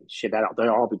calls, like shit, that they'll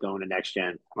all be going to next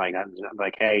gen. Like I'm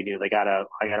like, hey, dude, I got a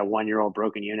 1 year old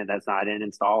broken unit that's not in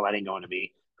install. That ain't going to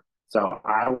me. So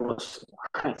I will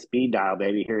speed dial,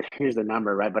 baby. Here's the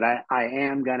number, right? But I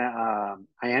am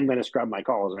gonna scrub my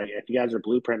calls, right? If you guys are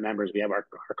Blueprint members, we have our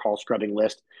call scrubbing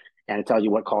list, and it tells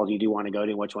you what calls you do want to go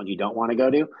to and which ones you don't want to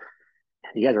go to.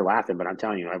 You guys are laughing, but I'm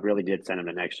telling you, I really did send him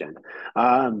to next gen.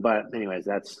 But anyways,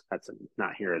 that's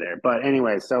not here or there. But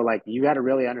anyways, so like you got to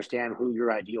really understand who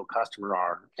your ideal customer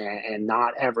are, and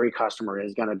not every customer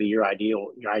is going to be your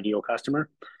ideal customer.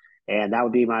 And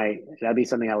that'd be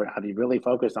something I'd be really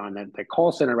focused on. That the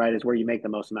call center, right, is where you make the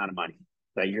most amount of money.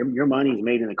 That your money is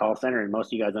made in the call center, and most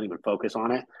of you guys don't even focus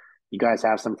on it. You guys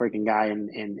have some freaking guy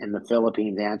in the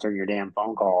Philippines answering your damn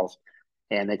phone calls,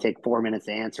 and they take 4 minutes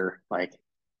to answer. Like,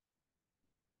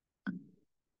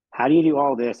 how do you do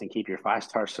all this and keep your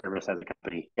 5-star service as a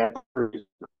company? Yeah,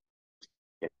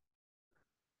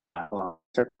 a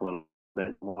little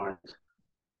bit more.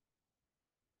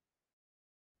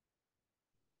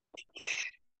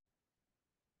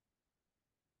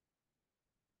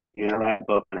 You know that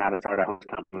book on how to start a home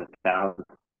company with 1,000,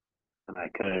 and I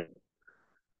could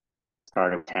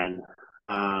start with 10.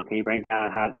 Can you break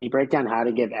down how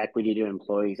to give equity to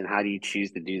employees and how do you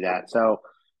choose to do that? So,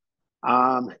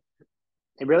 um,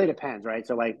 it really depends, right?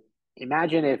 So, like,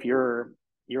 imagine if you're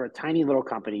a tiny little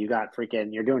company, you got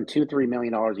freaking, you're doing $2-3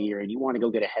 million a year, and you want to go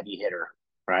get a heavy hitter,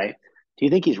 right? Do you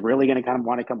think he's really going to kind of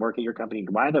want to come work at your company?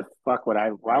 Why the fuck would I?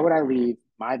 Why would I leave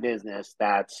my business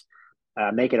that's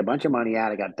making a bunch of money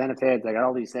out? I got benefits, I got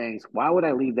all these things. Why would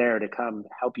I leave there to come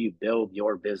help you build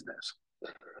your business?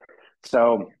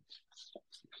 So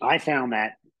I found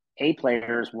that A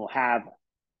players will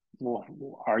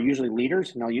are usually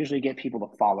leaders and they'll usually get people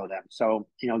to follow them. So,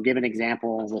 give an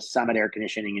example with Summit Air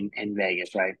Conditioning in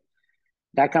Vegas, right?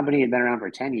 That company had been around for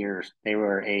 10 years. They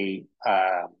were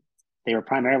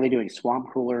primarily doing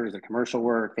swamp coolers, the commercial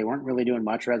work. They weren't really doing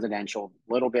much residential,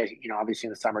 a little bit, obviously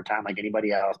in the summertime like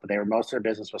anybody else, but most of their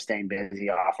business was staying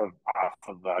busy off of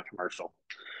commercial.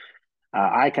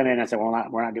 I come in and I said, well,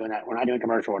 we're not doing that. We're not doing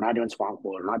commercial. We're not doing swamp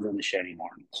cooler. We're not doing the shit anymore.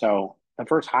 So the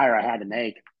first hire I had to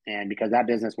make, and because that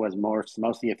business was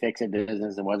mostly a fix-it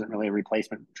business, it wasn't really a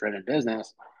replacement-driven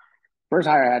business. First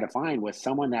hire I had to find was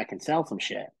someone that can sell some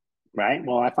shit, right?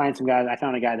 Well, I found a guy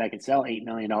that could sell $8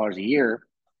 million a year,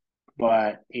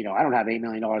 but I don't have $8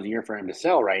 million a year for him to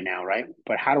sell right now, right?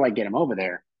 But how do I get him over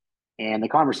there? And the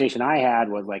conversation I had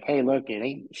was like, hey, look, it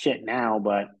ain't shit now,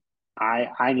 but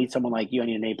I need someone like you. I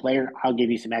need an A player. I'll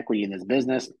give you some equity in this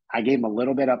business. I gave him a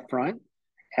little bit up front,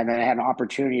 and then I had an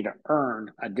opportunity to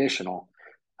earn additional.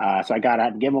 So I got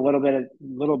to give him a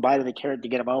little bite of the carrot to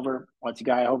get him over. Once the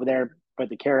guy over there put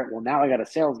the carrot, well, now I got a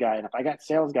sales guy, and if I got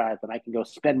sales guys, then I can go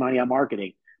spend money on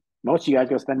marketing. Most of you guys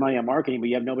go spend money on marketing, but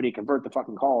you have nobody to convert the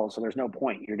fucking calls, so there's no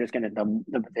point. You're just gonna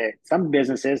some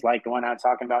businesses like the one I was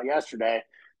talking about yesterday.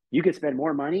 You could spend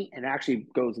more money and it actually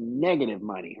goes negative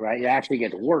money, right? It actually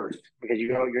gets worse because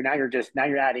you're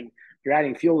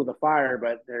adding fuel to the fire,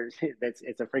 but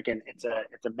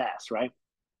it's a mess, right?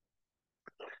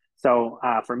 So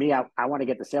for me, I want to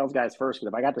get the sales guys first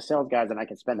because if I got the sales guys, then I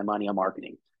can spend the money on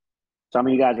marketing. Some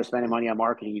of you guys are spending money on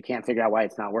marketing. You can't figure out why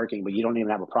it's not working, but you don't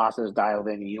even have a process dialed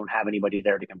in, and you don't have anybody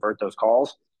there to convert those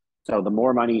calls. So the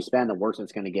more money you spend, the worse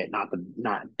it's going to get, not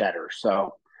better.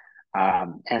 So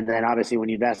and then obviously when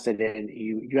you invest it in,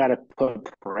 you got to put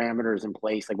parameters in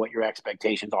place, like what your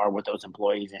expectations are with those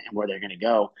employees and where they're going to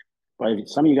go. But if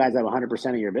some of you guys have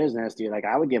 100% of your business, dude, like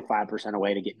I would give 5%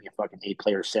 away to get me a fucking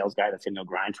A-player sales guy that's in no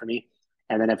grind for me.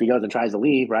 And then if he goes and tries to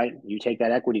leave, right, you take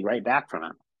that equity right back from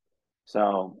him.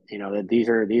 So that these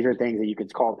are things that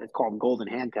it's called golden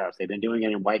handcuffs. They've been doing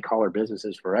it in white collar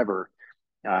businesses forever.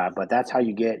 But that's how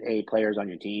you get A players on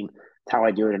your team. It's how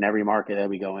I do it in every market that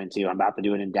we go into. I'm about to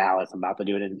do it in Dallas. I'm about to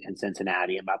do it in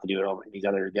Cincinnati. I'm about to do it over in the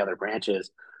other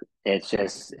branches.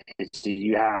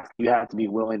 You have to be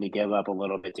willing to give up a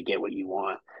little bit to get what you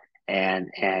want. And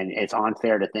it's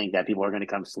unfair to think that people are going to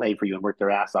come slave for you and work their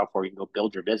ass off for you and go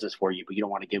build your business for you, but you don't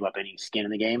want to give up any skin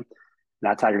in the game.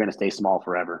 That's how you're going to stay small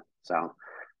forever. So,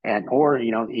 and or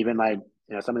even like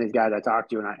some of these guys I talk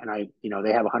to, and I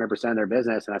they have 100% of their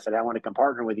business, and I said I want to come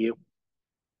partner with you.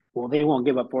 Well, they won't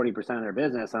give up 40% of their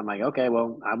business. I'm like, okay,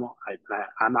 well, I'm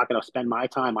not going to spend my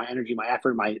time, my energy, my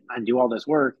effort, and do all this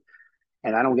work,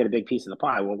 and I don't get a big piece of the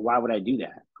pie. Well, why would I do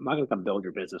that? I'm not going to come build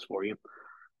your business for you.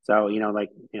 So,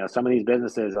 some of these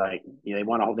businesses, like, they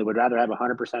would rather have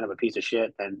 100% of a piece of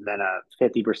shit than a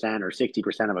 50% or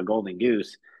 60% of a golden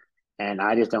goose. And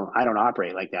I don't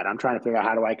operate like that. I'm trying to figure out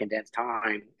how do I condense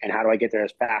time and how do I get there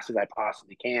as fast as I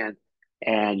possibly can.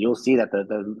 And you'll see that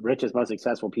the richest, most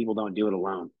successful people don't do it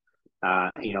alone.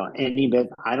 Any bit,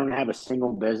 I don't have a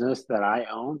single business that I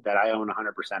own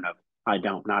 100% of. I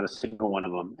don't, not a single one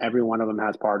of them. Every one of them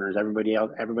has partners. Everybody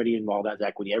involved has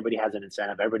equity. Everybody has an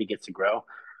incentive. Everybody gets to grow.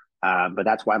 But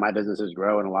that's why my businesses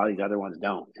grow and a lot of these other ones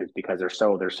don't. It's because they're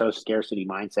so scarcity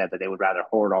mindset that they would rather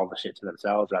hoard all the shit to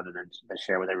themselves rather than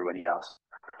share with everybody else.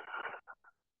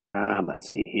 Let's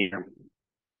see here.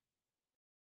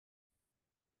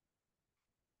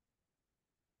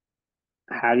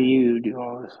 How do you do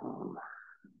all this?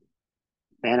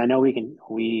 Man, I know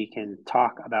we can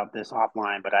talk about this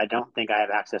offline, but I don't think I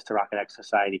have access to Rocket X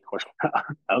Society course.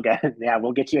 Okay, yeah,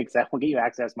 we'll get you access. We'll get you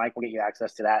access. Mike will get you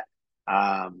access to that.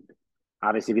 Um,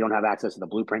 Obviously, if you don't have access to the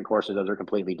blueprint courses, those are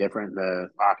completely different. The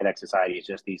Rocket X Society is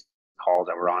just these calls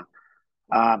that we're on.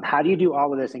 How do you do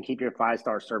all of this and keep your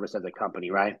 5-star service as a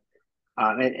company, right?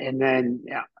 And then,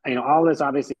 yeah, all of this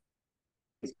obviously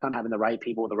is kind of having the right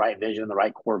people with the right vision, the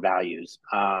right core values.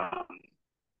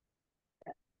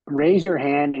 raise your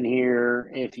hand in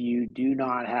here if you do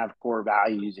not have core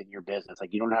values in your business,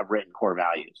 like you don't have written core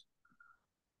values.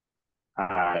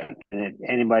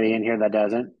 Anybody in here that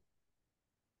doesn't?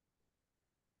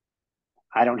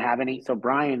 I don't have any. So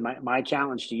Brian, my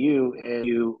challenge to you is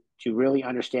to really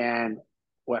understand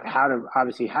how to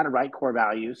obviously how to write core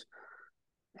values.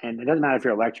 And it doesn't matter if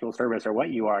you're electrical service or what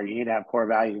you are, you need to have core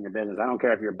values in your business. I don't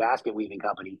care if you're a basket weaving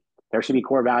company. There should be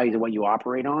core values in what you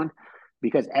operate on,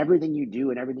 because everything you do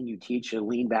and everything you teach should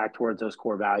lean back towards those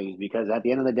core values. Because at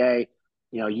the end of the day,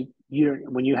 you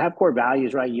when you have core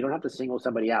values, right, you don't have to single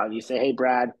somebody out. You say, hey,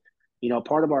 Brad,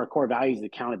 part of our core values is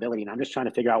accountability, and I'm just trying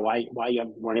to figure out why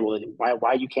you weren't able to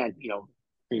why you can't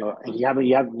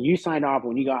you signed off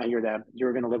when you got here that you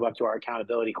were going to live up to our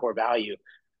accountability core value.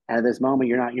 And at this moment,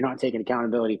 you're not taking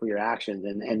accountability for your actions,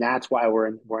 and that's why we're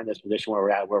in this position where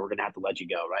we're at, where we're going to have to let you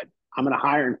go, right? I'm going to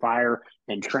hire and fire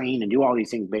and train and do all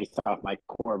these things based off my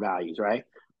core values, right?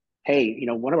 Hey,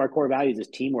 one of our core values is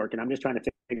teamwork, and I'm just trying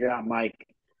to figure out, Mike,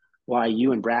 why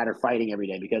you and Brad are fighting every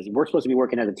day, because we're supposed to be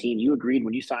working as a team. You agreed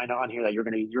when you signed on here that you're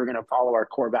gonna follow our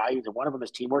core values, and one of them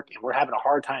is teamwork. And we're having a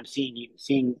hard time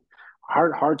seeing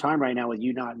hard time right now with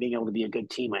you not being able to be a good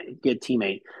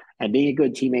teammate, and being a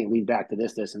good teammate leads back to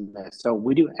this, and this. So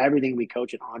we do everything we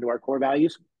coach it onto our core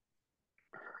values.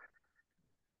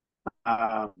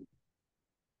 Um,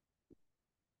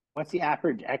 what's the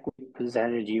average equity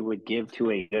percentage you would give to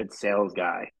a good sales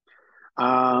guy?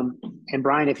 Um, and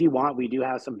Brian, if you want, we do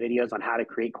have some videos on how to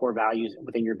create core values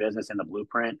within your business in the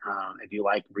blueprint. If you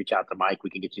like, reach out to Mike.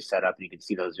 We can get you set up, and you can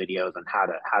see those videos on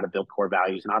how to build core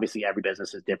values. And obviously, every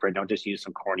business is different. Don't just use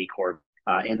some corny core.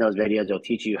 In those videos, they'll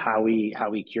teach you how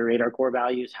we curate our core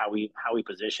values, how we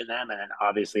position them, and then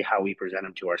obviously how we present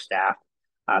them to our staff.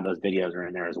 Those videos are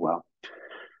in there as well.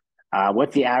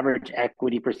 What's the average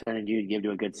equity percentage you'd give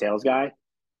to a good sales guy?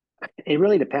 It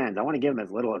really depends. I want to give them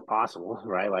as little as possible,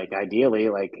 right? Like ideally,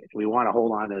 like we want to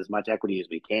hold on to as much equity as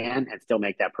we can and still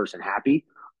make that person happy.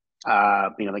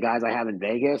 The guys I have in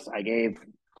Vegas, I gave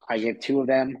two of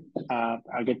them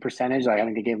a good percentage. I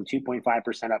think I gave them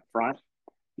 2.5% up front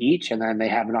each, and then they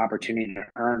have an opportunity to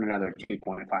earn another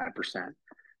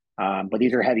 2.5%. But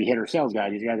these are heavy hitter sales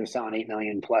guys. These guys are selling 8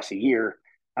 million plus a year.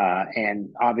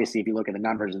 And obviously, if you look at the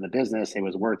numbers in the business, it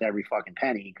was worth every fucking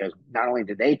penny, because not only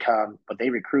did they come, but they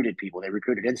recruited people. They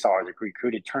recruited installers, they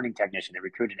recruited turning technicians, they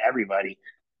recruited everybody.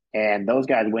 And those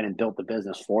guys went and built the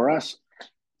business for us.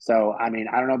 So, I mean,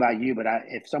 I don't know about you, but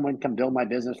if someone can build my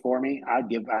business for me, I'd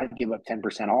give up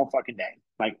 10% all fucking day.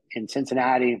 Like in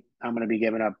Cincinnati, I'm going to be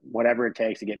giving up whatever it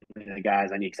takes to get the guys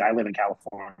I need, because I live in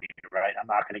California, right? I'm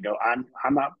not going to go. I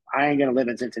ain't going to live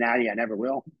in Cincinnati. I never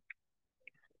will.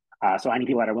 So I need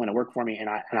people that are willing to work for me, and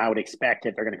I would expect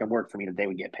if they're going to come work for me that they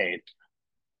would get paid.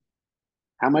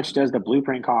 How much does the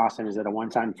blueprint cost, and is it a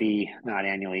one-time fee, not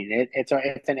annually? It's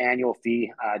an annual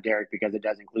fee, Derek, because it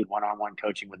does include one-on-one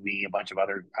coaching with me, a bunch of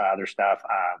other stuff.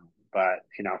 But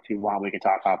if you want, we can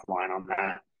talk offline on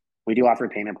that. We do offer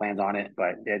payment plans on it,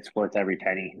 but it's worth every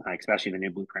penny, especially the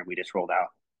new blueprint we just rolled out.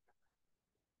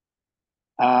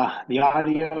 The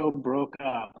audio broke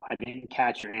up. I didn't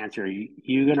catch your answer.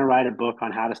 You gonna write a book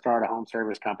on how to start a home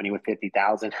service company with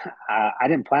 50,000? I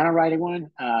didn't plan on writing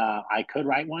one. I could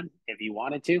write one if you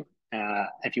wanted to.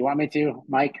 If you want me to,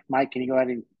 Mike, can you go ahead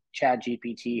and chat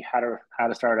GPT how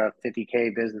to start a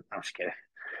 50K business? No, I'm just kidding.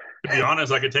 To be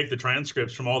honest, I could take the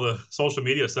transcripts from all the social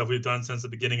media stuff we've done since the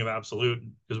beginning of Absolute,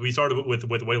 because we started with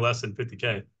way less than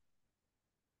 50K.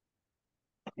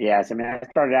 Yes, I mean, I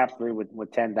started absolutely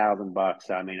with $10,000.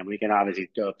 So, I mean, we can obviously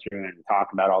go through and talk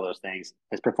about all those things.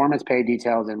 There's performance pay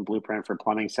details in Blueprint for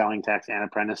plumbing, selling techs, and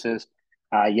apprentices.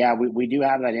 Yeah, we do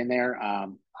have that in there.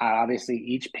 Obviously,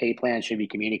 each pay plan should be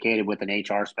communicated with an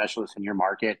HR specialist in your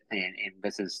market, and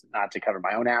this is not to cover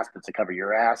my own ass, but to cover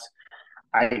your ass.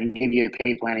 I can give you a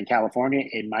pay plan in California.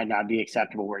 It might not be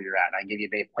acceptable where you're at. I can give you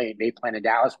a pay plan in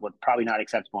Dallas, but probably not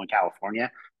acceptable in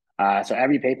California. So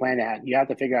every pay plan you have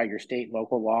to figure out your state,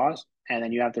 local laws, and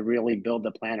then you have to really build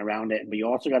the plan around it. But you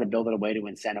also got to build it a way to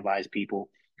incentivize people.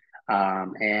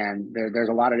 And there's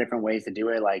a lot of different ways to do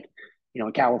it. Like, in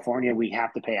California, we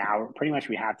have to pay pretty much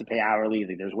we have to pay hourly.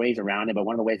 There's ways around it, but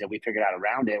one of the ways that we figured out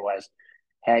around it was,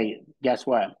 hey, guess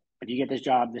what? If you get this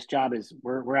job is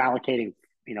we're allocating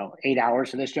 8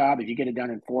 hours to this job. If you get it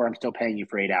done in 4, I'm still paying you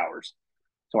for 8 hours.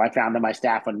 So I found that my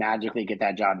staff would magically get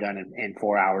that job done in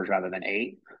 4 hours rather than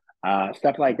 8.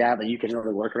 Stuff like that you can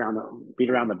really work around, beat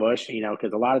around the bush,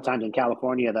 because a lot of times in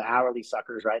California, the hourly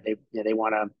suckers, right? They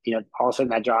want to, all of a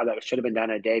sudden that job that should have been done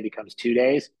in a day becomes 2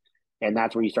 days. And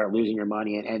that's where you start losing your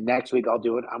money. And next week I'll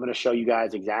do it. I'm going to show you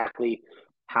guys exactly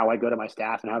how I go to my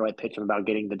staff and how do I pitch them about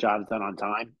getting the jobs done on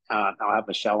time. I'll have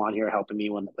Michelle on here helping me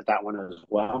with that one as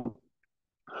well.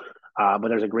 But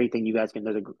there's a great thing you guys can.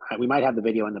 We might have the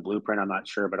video in the blueprint. I'm not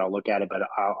sure, but I'll look at it. But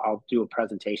I'll do a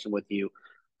presentation with you,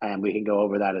 and we can go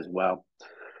over that as well.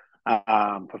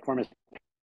 Performance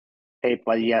pay,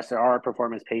 but yes, there are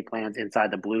performance pay plans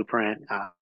inside the blueprint.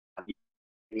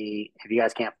 If you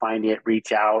guys can't find it,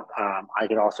 reach out. I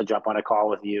could also jump on a call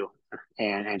with you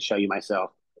and show you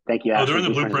myself. Thank you, Oh, they're Ashley. in the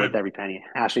Blueprint is worth blueprint. every penny.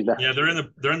 Ashley, Yeah, they're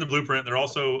in the blueprint. They're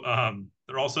also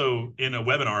in a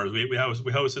webinars.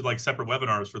 We hosted like separate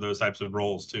webinars for those types of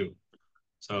roles too.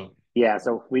 So yeah,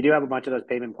 so we do have a bunch of those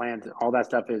payment plans. All that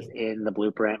stuff is in the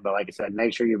blueprint. But like I said,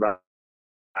 make sure you run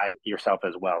yourself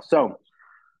as well. So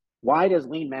why does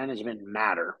lean management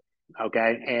matter?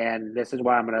 Okay. And this is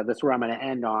where I'm gonna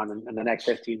end on in the next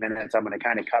 15 minutes. I'm gonna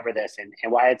kind of cover this and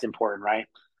why it's important, right?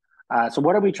 So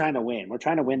what are we trying to win? We're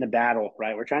trying to win the battle,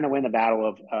 right? We're trying to win the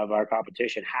battle of our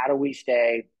competition. How do we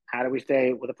stay? How do we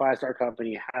stay with a 5-star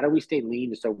company? How do we stay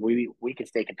lean so we can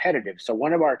stay competitive? So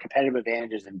one of our competitive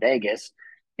advantages in Vegas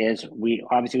is we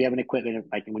obviously have an equipment,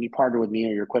 like when you partner with me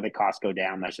or your equipment costs go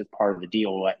down. That's just part of the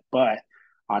deal. But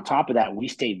on top of that, we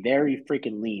stay very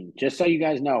freaking lean. Just so you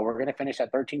guys know, we're going to finish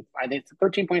at 13. I think it's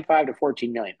 13.5 to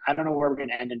 14 million. I don't know where we're going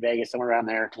to end in Vegas, somewhere around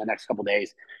there in the next couple of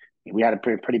days. We had a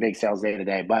pretty big sales day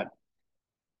today, but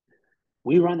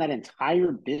we run that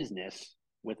entire business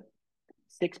with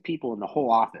 6 people in the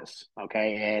whole office.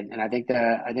 Okay. And I think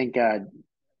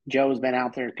Joe's been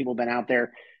out there, people have been out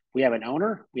there. We have an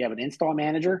owner, we have an install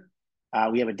manager,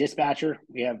 we have a dispatcher,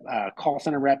 we have a call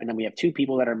center rep, and then we have 2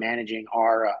 people that are managing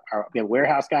our we have a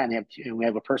warehouse guy, and we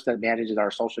have a person that manages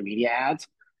our social media ads.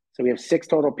 So we have 6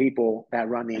 total people that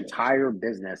run the entire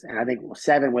business, and I think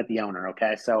 7 with the owner.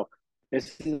 Okay, so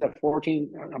this is about a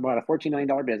 $14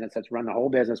 million business that's run the whole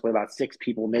business with about 6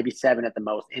 people, maybe 7 at the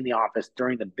most, in the office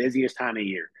during the busiest time of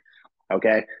year.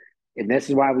 Okay. And this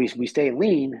is why we stay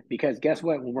lean, because guess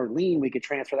what? When we're lean, we could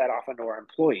transfer that off into our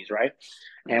employees, right?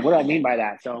 And what do I mean by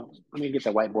that? So let me get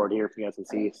the whiteboard here for you guys to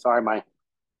see. Sorry, like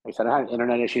I said, I had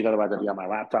internet issues. Otherwise, I'd be on my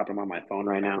laptop. I'm on my phone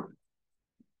right now.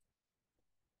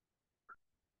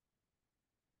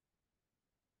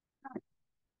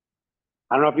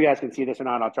 I don't know if you guys can see this or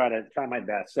not. I'll try my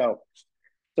best. So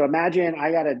imagine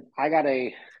I got a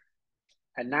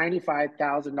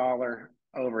 $95,000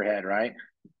 overhead, right?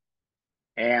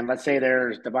 And let's say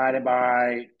there's divided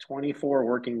by 24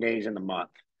 working days in the month.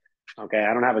 Okay,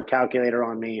 I don't have a calculator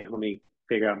on me. Let me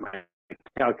figure out my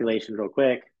calculations real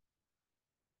quick.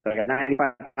 So I got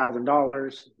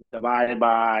 $95,000 divided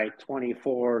by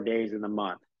 24 days in the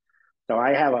month. So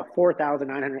I have a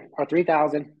 $4,900 or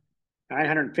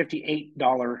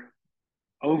 $3,958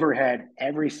 overhead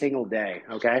every single day.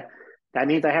 Okay, that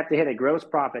means I have to hit a gross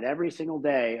profit every single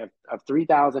day of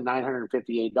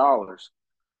 $3,958.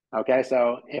 Okay,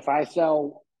 so if I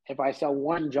sell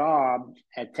one job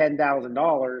at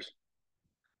 $10,000,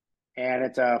 and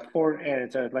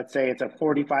let's say it's a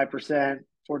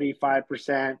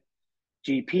 45%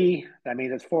 GP, that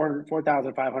means it's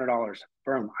 $4,500.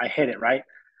 Boom, I hit it, right?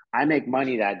 I make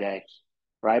money that day,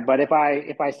 right? But if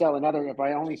I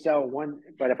only sell one,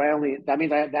 but if I only that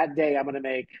means that day I'm going to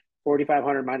make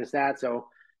 4,500 minus that, so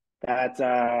that's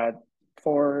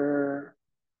 $440.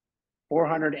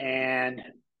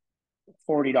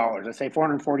 Let's say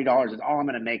 $440 is all I'm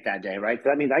going to make that day, right? So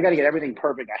that means I got to get everything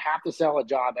perfect. I have to sell a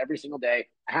job every single day.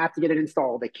 I have to get it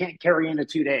installed. They can't carry into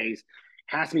 2 days. It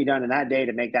has to be done in that day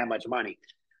to make that much money.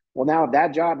 Well, now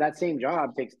that same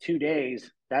job takes 2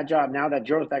 days. That job now that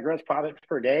gross profit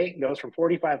per day goes from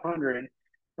 4,500,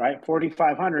 right?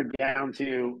 4,500 down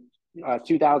to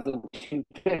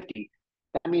 2,250.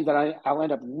 That means that I'll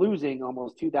end up losing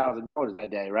almost $2,000 a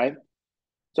day, right?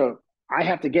 So I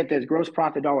have to get this gross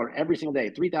profit dollar every single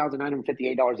day,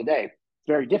 $3,958 a day. It's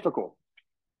very difficult.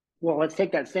 Well, let's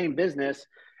take that same business,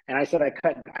 and I said I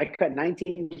cut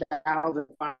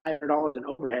 $19,500 in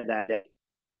overhead that day,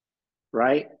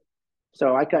 right?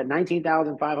 So I cut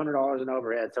 $19,500 in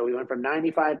overhead. So we went from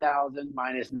 95,000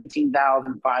 minus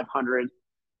 19,500.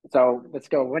 So let's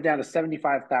go. Went down to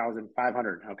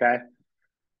 75,500. Okay,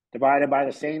 divided by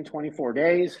the same 24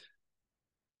 days.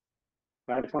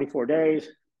 By 24 days,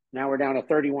 now we're down to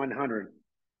 3,100,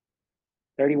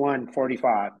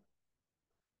 3,145.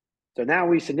 So now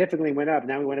we significantly went up.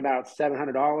 Now we went about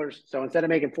 $700. So instead of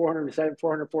making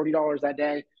 $440 that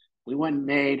day, we went and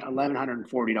made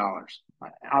 $1,140.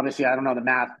 Obviously, I don't know the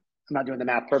math. I'm not doing the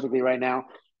math perfectly right now.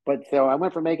 But so I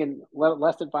went from making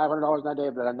less than $500 that day,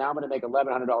 but now I'm going to make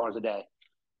 $1,100 a day,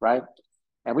 right?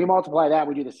 And we multiply that.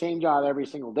 We do the same job every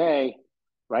single day,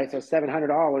 right? So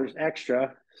 $700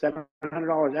 extra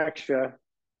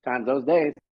times those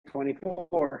days,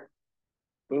 24.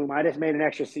 Boom, I just made an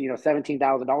extra,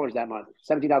 $17,000 that month,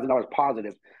 $17,000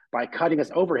 positive by cutting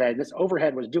this overhead. This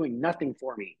overhead was doing nothing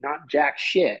for me, not jack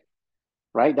shit,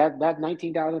 right? That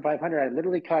 19,500, I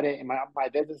literally cut it, and my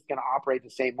business is going to operate the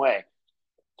same way.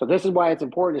 So this is why it's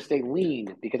important to stay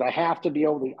lean, because I have to be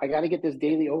able to. I got to get this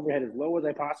daily overhead as low as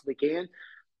I possibly can,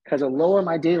 because the lower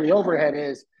my daily overhead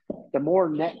is, the more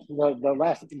net, the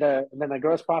less then the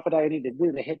gross profit I need to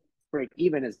do to hit break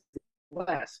even is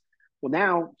less. Well,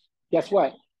 now guess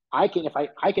what? I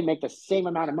can make the same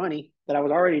amount of money that I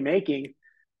was already making,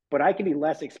 but I can be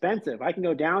less expensive. I can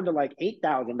go down to like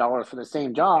 $8,000 for the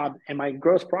same job, and my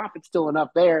gross profit's still enough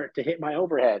there to hit my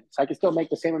overhead. So I can still make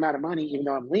the same amount of money even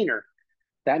though I'm leaner.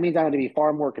 That means I'm going to be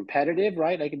far more competitive,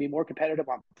 right? I can be more competitive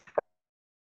on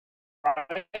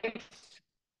price.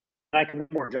 I can do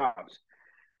more jobs,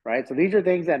 right? So these are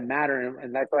things that matter,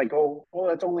 and that's like, oh,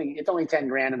 it's only 10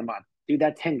 grand in a month, dude.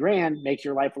 That 10 grand makes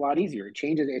your life a lot easier. It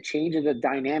changes the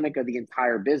dynamic of the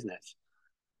entire business.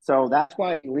 So that's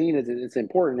why lean is it's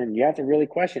important, and you have to really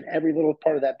question every little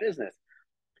part of that business.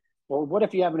 Well, what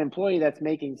if you have an employee that's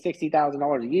making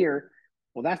 $60,000 a year?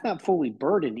 Well, that's not fully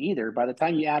burdened either. By the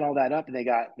time you add all that up, and they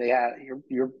have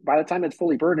you're by the time it's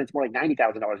fully burdened, it's more like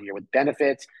 $90,000 a year with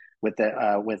benefits, with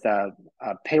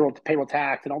payroll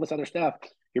tax, and all this other stuff.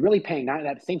 You're really paying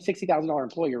that same $60,000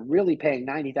 employee. You're really paying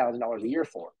 $90,000 a year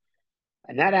for,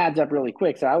 and that adds up really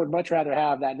quick. So I would much rather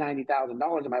have that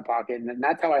 $90,000 in my pocket, and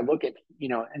that's how I look at.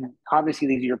 And obviously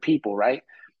these are your people, right?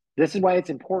 This is why it's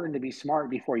important to be smart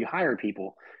before you hire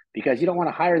people, because you don't want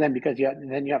to hire them because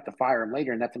then you have to fire them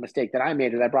later. And that's a mistake that I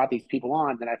made, is I brought these people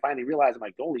on. Then I finally realized, I'm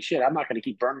like, holy shit, I'm not going to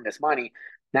keep burning this money.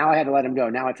 Now I had to let them go.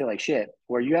 Now I feel like shit.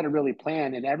 Where you got to really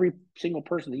plan, and every single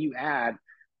person that you add,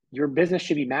 your business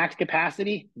should be max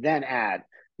capacity, then add.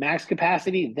 Max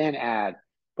capacity, then add.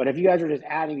 But if you guys are just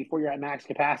adding before you're at max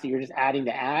capacity, you're just adding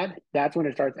to add, that's when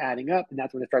it starts adding up, and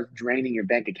that's when it starts draining your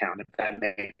bank account, if that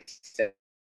makes sense.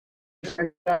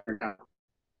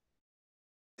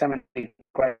 So many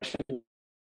questions.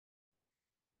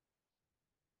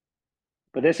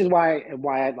 But this is why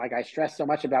I stress so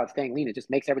much about staying lean. It just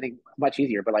makes everything much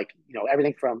easier. But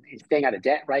everything from staying out of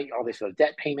debt, right? All those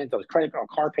debt payments, those credit or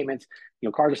car payments,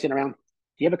 cars are sitting around. Do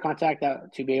you have a contact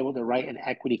to be able to write an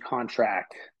equity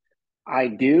contract? I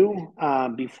do.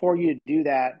 Before you do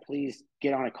that, please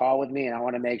get on a call with me, and I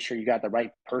want to make sure you got the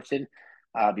right person.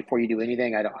 Before you do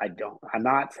anything, I'm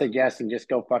not suggesting just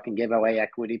go fucking give away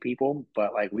equity, people,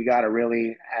 but like we got to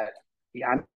really,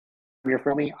 I'm here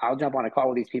for me. I'll jump on a call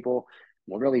with these people.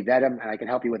 We'll really vet them, and I can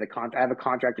help you with I have a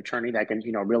contract attorney that can,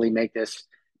 really make this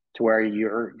to where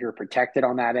you're protected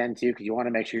on that end too, because you want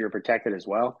to make sure you're protected as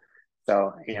well.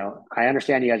 So, I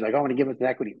understand you guys are like, oh, I want to give us the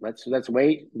equity. Let's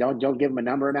wait. Don't give them a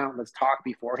number amount. Let's talk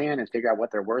beforehand and figure out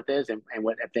what their worth is, and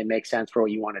what if they make sense for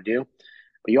what you want to do.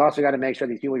 But you also got to make sure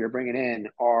these people you're bringing in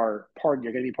are they're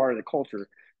going to be part of the culture.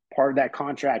 Part of that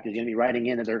contract is going to be writing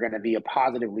in that they're going to be a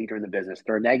positive leader in the business. If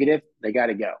they're negative, they got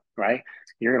to go, right?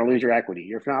 You're going to lose your equity.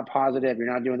 You're not positive.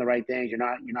 You're not doing the right things. You're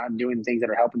not doing things that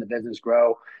are helping the business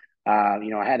grow. I've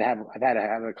had to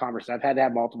have a conversation. I've had to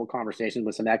have multiple conversations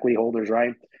with some equity holders,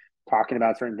 right? Talking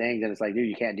about certain things, and it's like, dude,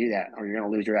 you can't do that, or you're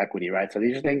going to lose your equity, right? So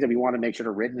these are things that we want to make sure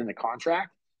are written in the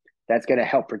contract. That's going to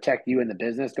help protect you in the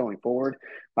business going forward.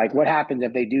 Like, what happens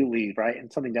if they do leave, right?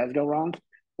 And something does go wrong?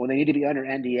 Well, they need to be under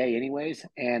NDA anyways,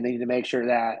 and they need to make sure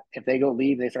that if they go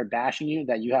leave, they start bashing you,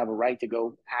 that you have a right to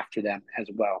go after them as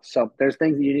well. So there's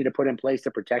things that you need to put in place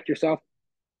to protect yourself,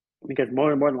 because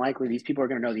more and more than likely, these people are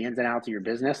going to know the ins and outs of your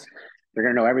business. They're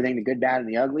going to know everything, the good, bad, and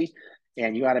the ugly.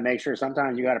 And you got to make sure,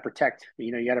 sometimes you got to protect,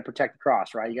 you got to protect the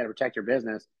cross, right? You got to protect your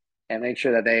business and make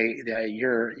sure that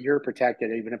you're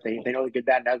protected, even if they know the good,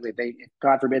 bad, and ugly. If they,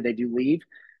 God forbid, they do leave,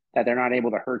 that they're not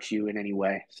able to hurt you in any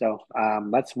way. So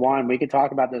we could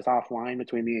talk about this offline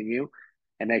between me and you,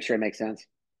 and make sure it makes sense.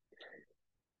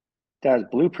 Does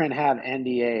Blueprint have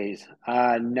NDAs?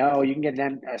 No, you can get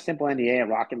a simple NDA at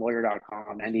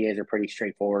rockandlawyer.com. NDAs are pretty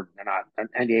straightforward.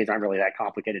 NDAs aren't really that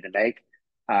complicated to make.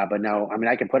 But no, I mean,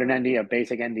 I can put an NDA, a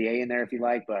basic NDA in there if you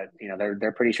like, but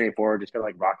they're pretty straightforward. Just go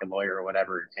like Rock and Lawyer or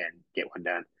whatever and get one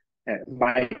done.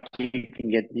 Mike,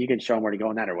 you can show them where to go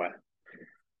on that, or what?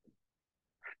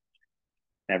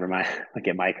 Never mind. Look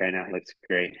at Mike right now. It looks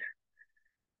great.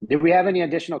 Did we have any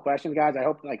additional questions, guys? I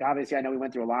hope, obviously, I know we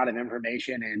went through a lot of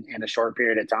information in a short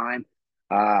period of time.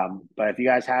 But if you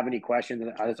guys have any questions,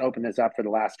 I'll just open this up for the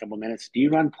last couple of minutes. Do you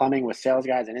run plumbing with sales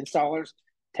guys and installers,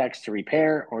 techs to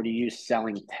repair, or do you use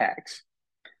selling techs?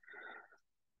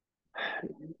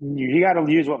 You got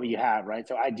to use what we have, right?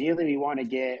 So ideally, we want to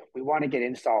get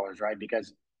installers, right?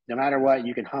 Because no matter what,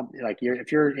 you can hump like you're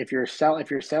if your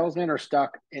salesmen are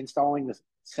stuck installing the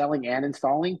selling and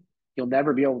installing, you'll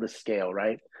never be able to scale,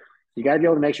 right? You got to be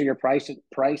able to make sure you're priced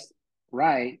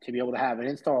right to be able to have an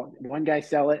install one guy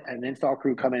sell it and an install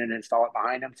crew come in and install it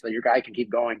behind them so your guy can keep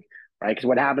going, right? Because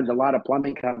what happens a lot of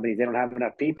plumbing companies, they don't have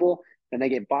enough people and they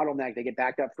get bottlenecked, they get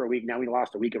backed up for a week. Now we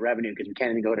lost a week of revenue because we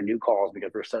can't even go to new calls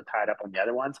because we're so tied up on the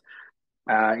other ones.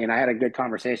 And I had a good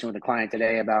conversation with a client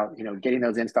today about, getting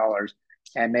those installers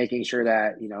and making sure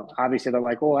that, obviously they're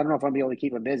like, oh, I don't know if I'll be able to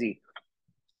keep them busy.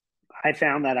 I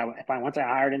found that once I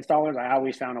hired installers, I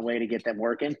always found a way to get them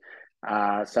working.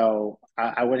 So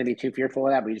I wouldn't be too fearful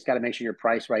of that, but you just got to make sure you're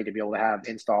priced right to be able to have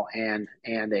install and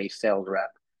a sales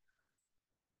rep.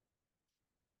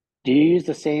 Do you use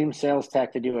the same sales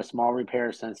tech to do a small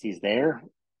repair since he's there?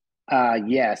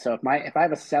 Yeah. So if I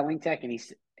have a selling tech and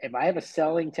if I have a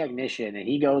selling technician and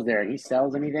he goes there and he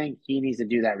sells anything, he needs to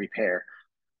do that repair.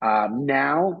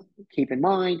 Now, keep in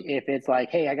mind, if it's like,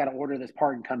 hey, I got to order this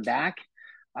part and come back,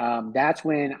 that's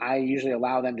when I usually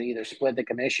allow them to either split the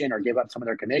commission or give up some of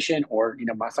their commission. Or,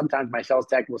 sometimes my sales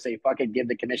tech will say, fuck it, give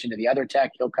the commission to the other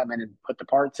tech. He'll come in and put the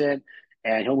parts in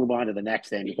and he'll move on to the next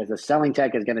thing because the selling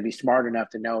tech is going to be smart enough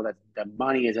to know that the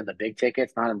money is in the big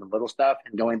tickets, not in the little stuff.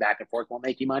 And going back and forth won't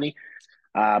make you money.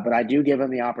 But I do give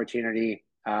them the opportunity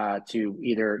to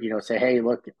either, say, hey,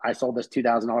 look, I sold this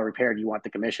 $2,000 repair. Do you want the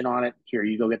commission on it? Here,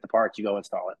 you go get the parts, you go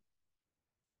install it.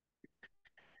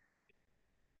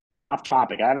 Off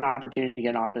topic, I had an opportunity to get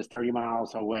an office 30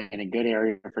 miles away in a good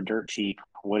area for dirt cheap.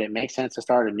 Would it make sense to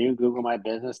start a new Google My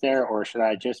Business there, or should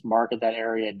I just market that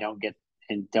area and don't get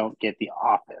the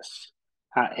office?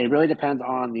 It really depends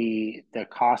on the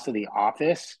cost of the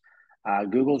office.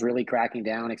 Google's really cracking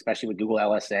down, especially with Google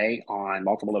LSA on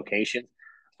multiple locations.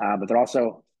 But they're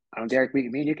also, Derek, me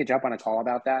and you could jump on a call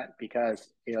about that because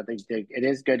it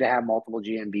is good to have multiple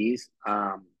GMBs,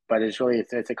 but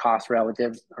it's a cost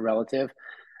relative,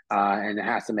 and it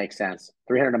has to make sense.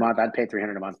 300 a month, I'd pay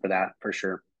 300 a month for that for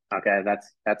sure. Okay,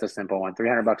 that's a simple one.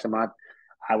 $300 a month,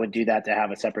 I would do that to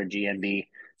have a separate GMB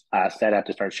set up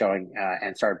to start showing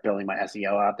and start building my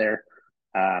SEO out there.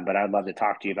 But I'd love to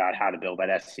talk to you about how to build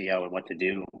that SEO and what to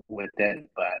do with it.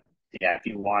 But yeah, if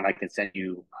you want, I can send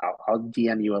you. I'll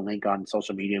DM you a link on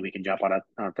social media. We can jump on a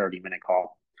 30-minute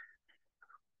call.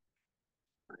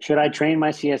 Should I train my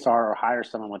CSR or hire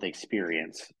someone with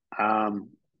experience?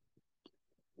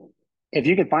 If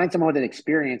you could find someone with an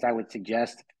experience, I would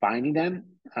suggest finding them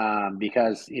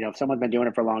because if someone's been doing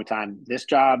it for a long time, this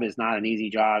job is not an easy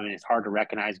job and it's hard to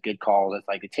recognize good calls. It's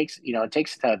like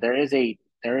there is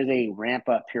a ramp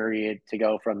up period to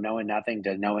go from knowing nothing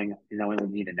to knowing what you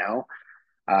need to know.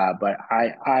 But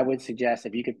I would suggest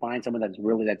if you could find someone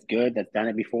that's good, that's done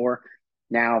it before.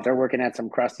 Now, if they're working at some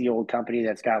crusty old company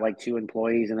that's got like 2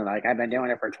 employees and they're like, I've been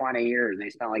doing it for 20 years, and they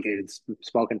smell like it's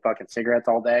smoking fucking cigarettes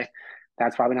all day,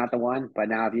 that's probably not the one. But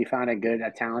now, if you found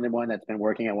a talented one that's been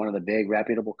working at one of the big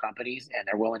reputable companies and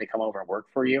they're willing to come over and work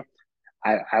for you,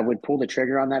 I would pull the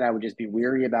trigger on that. I would just be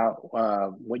weary about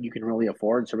what you can really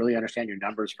afford. So really understand your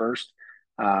numbers first.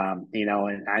 And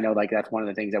I know like that's one of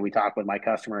the things that we talk with my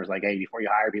customers, like, hey, before you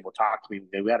hire people, talk to me.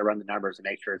 We got to run the numbers and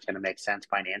make sure it's going to make sense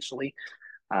financially.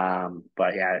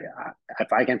 But yeah,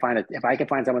 if I can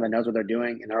find someone that knows what they're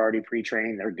doing and they're already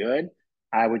pre-trained, they're good.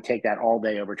 I would take that all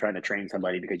day over trying to train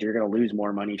somebody because you're going to lose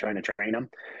more money trying to train them.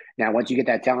 Now, once you get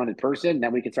that talented person,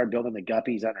 then we can start building the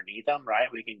guppies underneath them, right?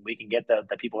 We can get the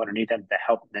people underneath them to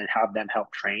help and have them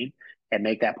help train and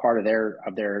make that part of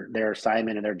their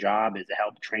assignment and their job is to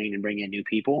help train and bring in new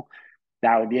people.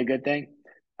 That would be a good thing.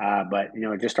 But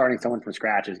just starting someone from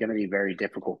scratch is going to be very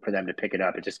difficult for them to pick it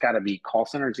up. It just got to be call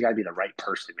center. It's got to be the right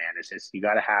person, man. It's just you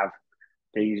got to have.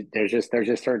 There's just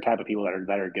certain type of people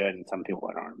that are good and some people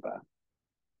that aren't. But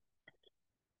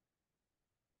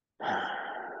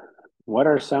what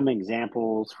are some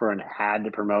examples for an ad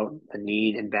to promote the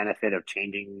need and benefit of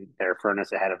changing their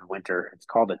furnace ahead of winter? It's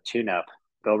called a tune-up.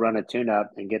 Go run a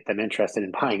tune-up and get them interested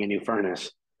in buying a new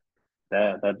furnace.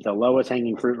 The lowest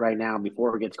hanging fruit right now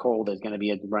before it gets cold is going to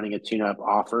be running a tune-up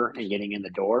offer and getting in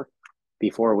the door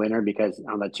before winter because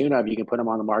on the tune-up you can put them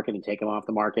on the market and take them off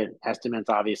the market. Estimates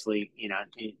obviously,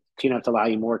 tune-ups allow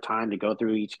you more time to go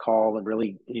through each call and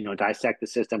really dissect the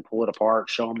system, pull it apart,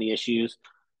 show them the issues.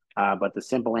 But the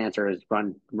simple answer is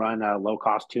run low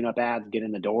cost tune-up ads, get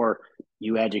in the door,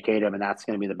 you educate them, and that's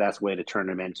going to be the best way to turn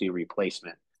them into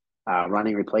replacement.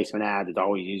 Running replacement ads is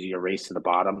always usually a race to the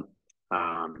bottom,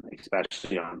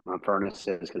 especially on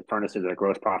furnaces because furnaces, the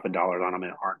gross profit dollars on them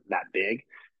aren't that big.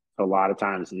 So a lot of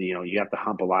times, you have to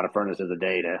hump a lot of furnaces a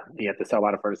day you have to sell a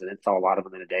lot of furnaces and install a lot of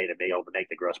them in a day to be able to make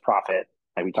the gross profit.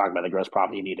 Like we talked about the gross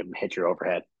profit, you need to hit your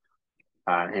overhead.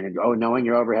 And knowing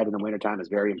your overhead in the wintertime is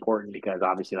very important because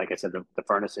obviously, like I said, the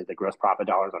furnaces, the gross profit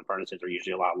dollars on furnaces are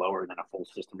usually a lot lower than a full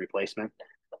system replacement.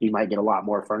 You might get a lot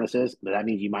more furnaces, but that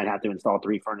means you might have to install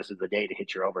 3 furnaces a day to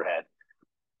hit your overhead.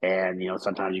 And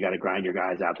sometimes you got to grind your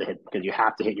guys out to hit because you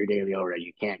have to hit your daily overhead.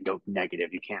 You can't go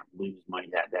negative. You can't lose money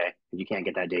that day. You can't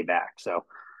get that day back. So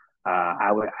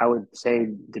I would say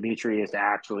Dimitri is to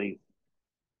actually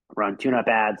run tune-up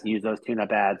ads, use those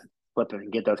tune-up ads, flip it,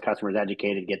 and get those customers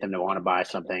educated, get them to want to buy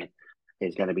something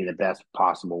is going to be the best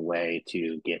possible way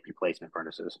to get replacement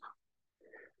furnaces.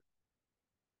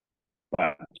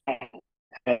 But,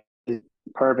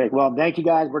 perfect. Well, thank you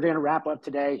guys. We're going to wrap up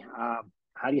today.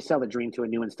 How do you sell the dream to a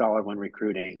new installer when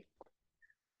recruiting?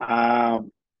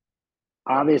 Um,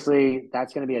 Obviously,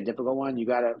 that's going to be a difficult one. You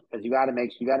got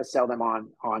to sell them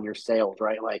on your sales,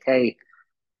 right? Like, hey,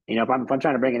 if I'm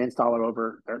trying to bring an installer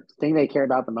over, the thing they care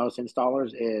about the most,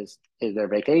 installers, is their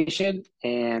vacation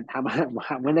and how much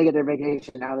when they get their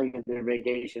vacation, how they get their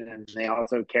vacation, and they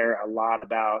also care a lot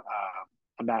about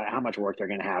how much work they're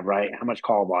going to have, right? How much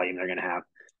call volume they're going to have.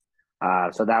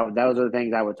 So those are the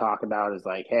things I would talk about is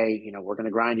like, hey, we're going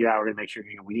to grind you out. We're going to make sure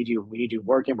we need you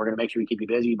working. We're going to make sure we keep you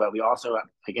busy, but we also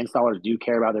like installers do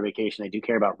care about their vacation. They do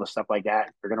care about stuff like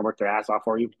that. They're going to work their ass off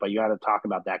for you, but you got to talk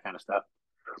about that kind of stuff.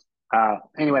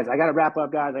 Anyways, I got to wrap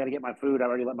up, guys. I got to get my food. I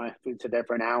already let my food sit there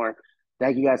for an hour.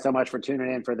 Thank you guys so much for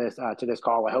tuning in for this to this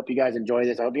call. I hope you guys enjoy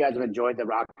this. I hope you guys have enjoyed the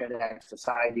Rocket X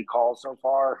Society call so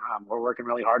far. We're working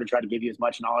really hard to try to give you as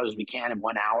much knowledge as we can in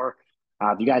 1 hour.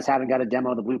 If you guys haven't got a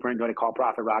demo of the blueprint, go to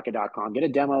callprofitrocket.com. Get a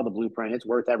demo of the blueprint. It's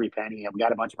worth every penny. And we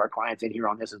got a bunch of our clients in here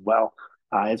on this as well.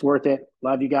 It's worth it.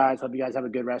 Love you guys. Hope you guys have a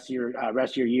good rest of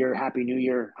your year. Happy New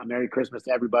Year. Merry Christmas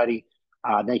to everybody.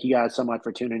 Thank you guys so much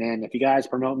for tuning in. If you guys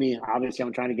promote me, obviously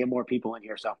I'm trying to get more people in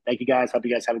here. So thank you guys. Hope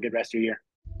you guys have a good rest of your year.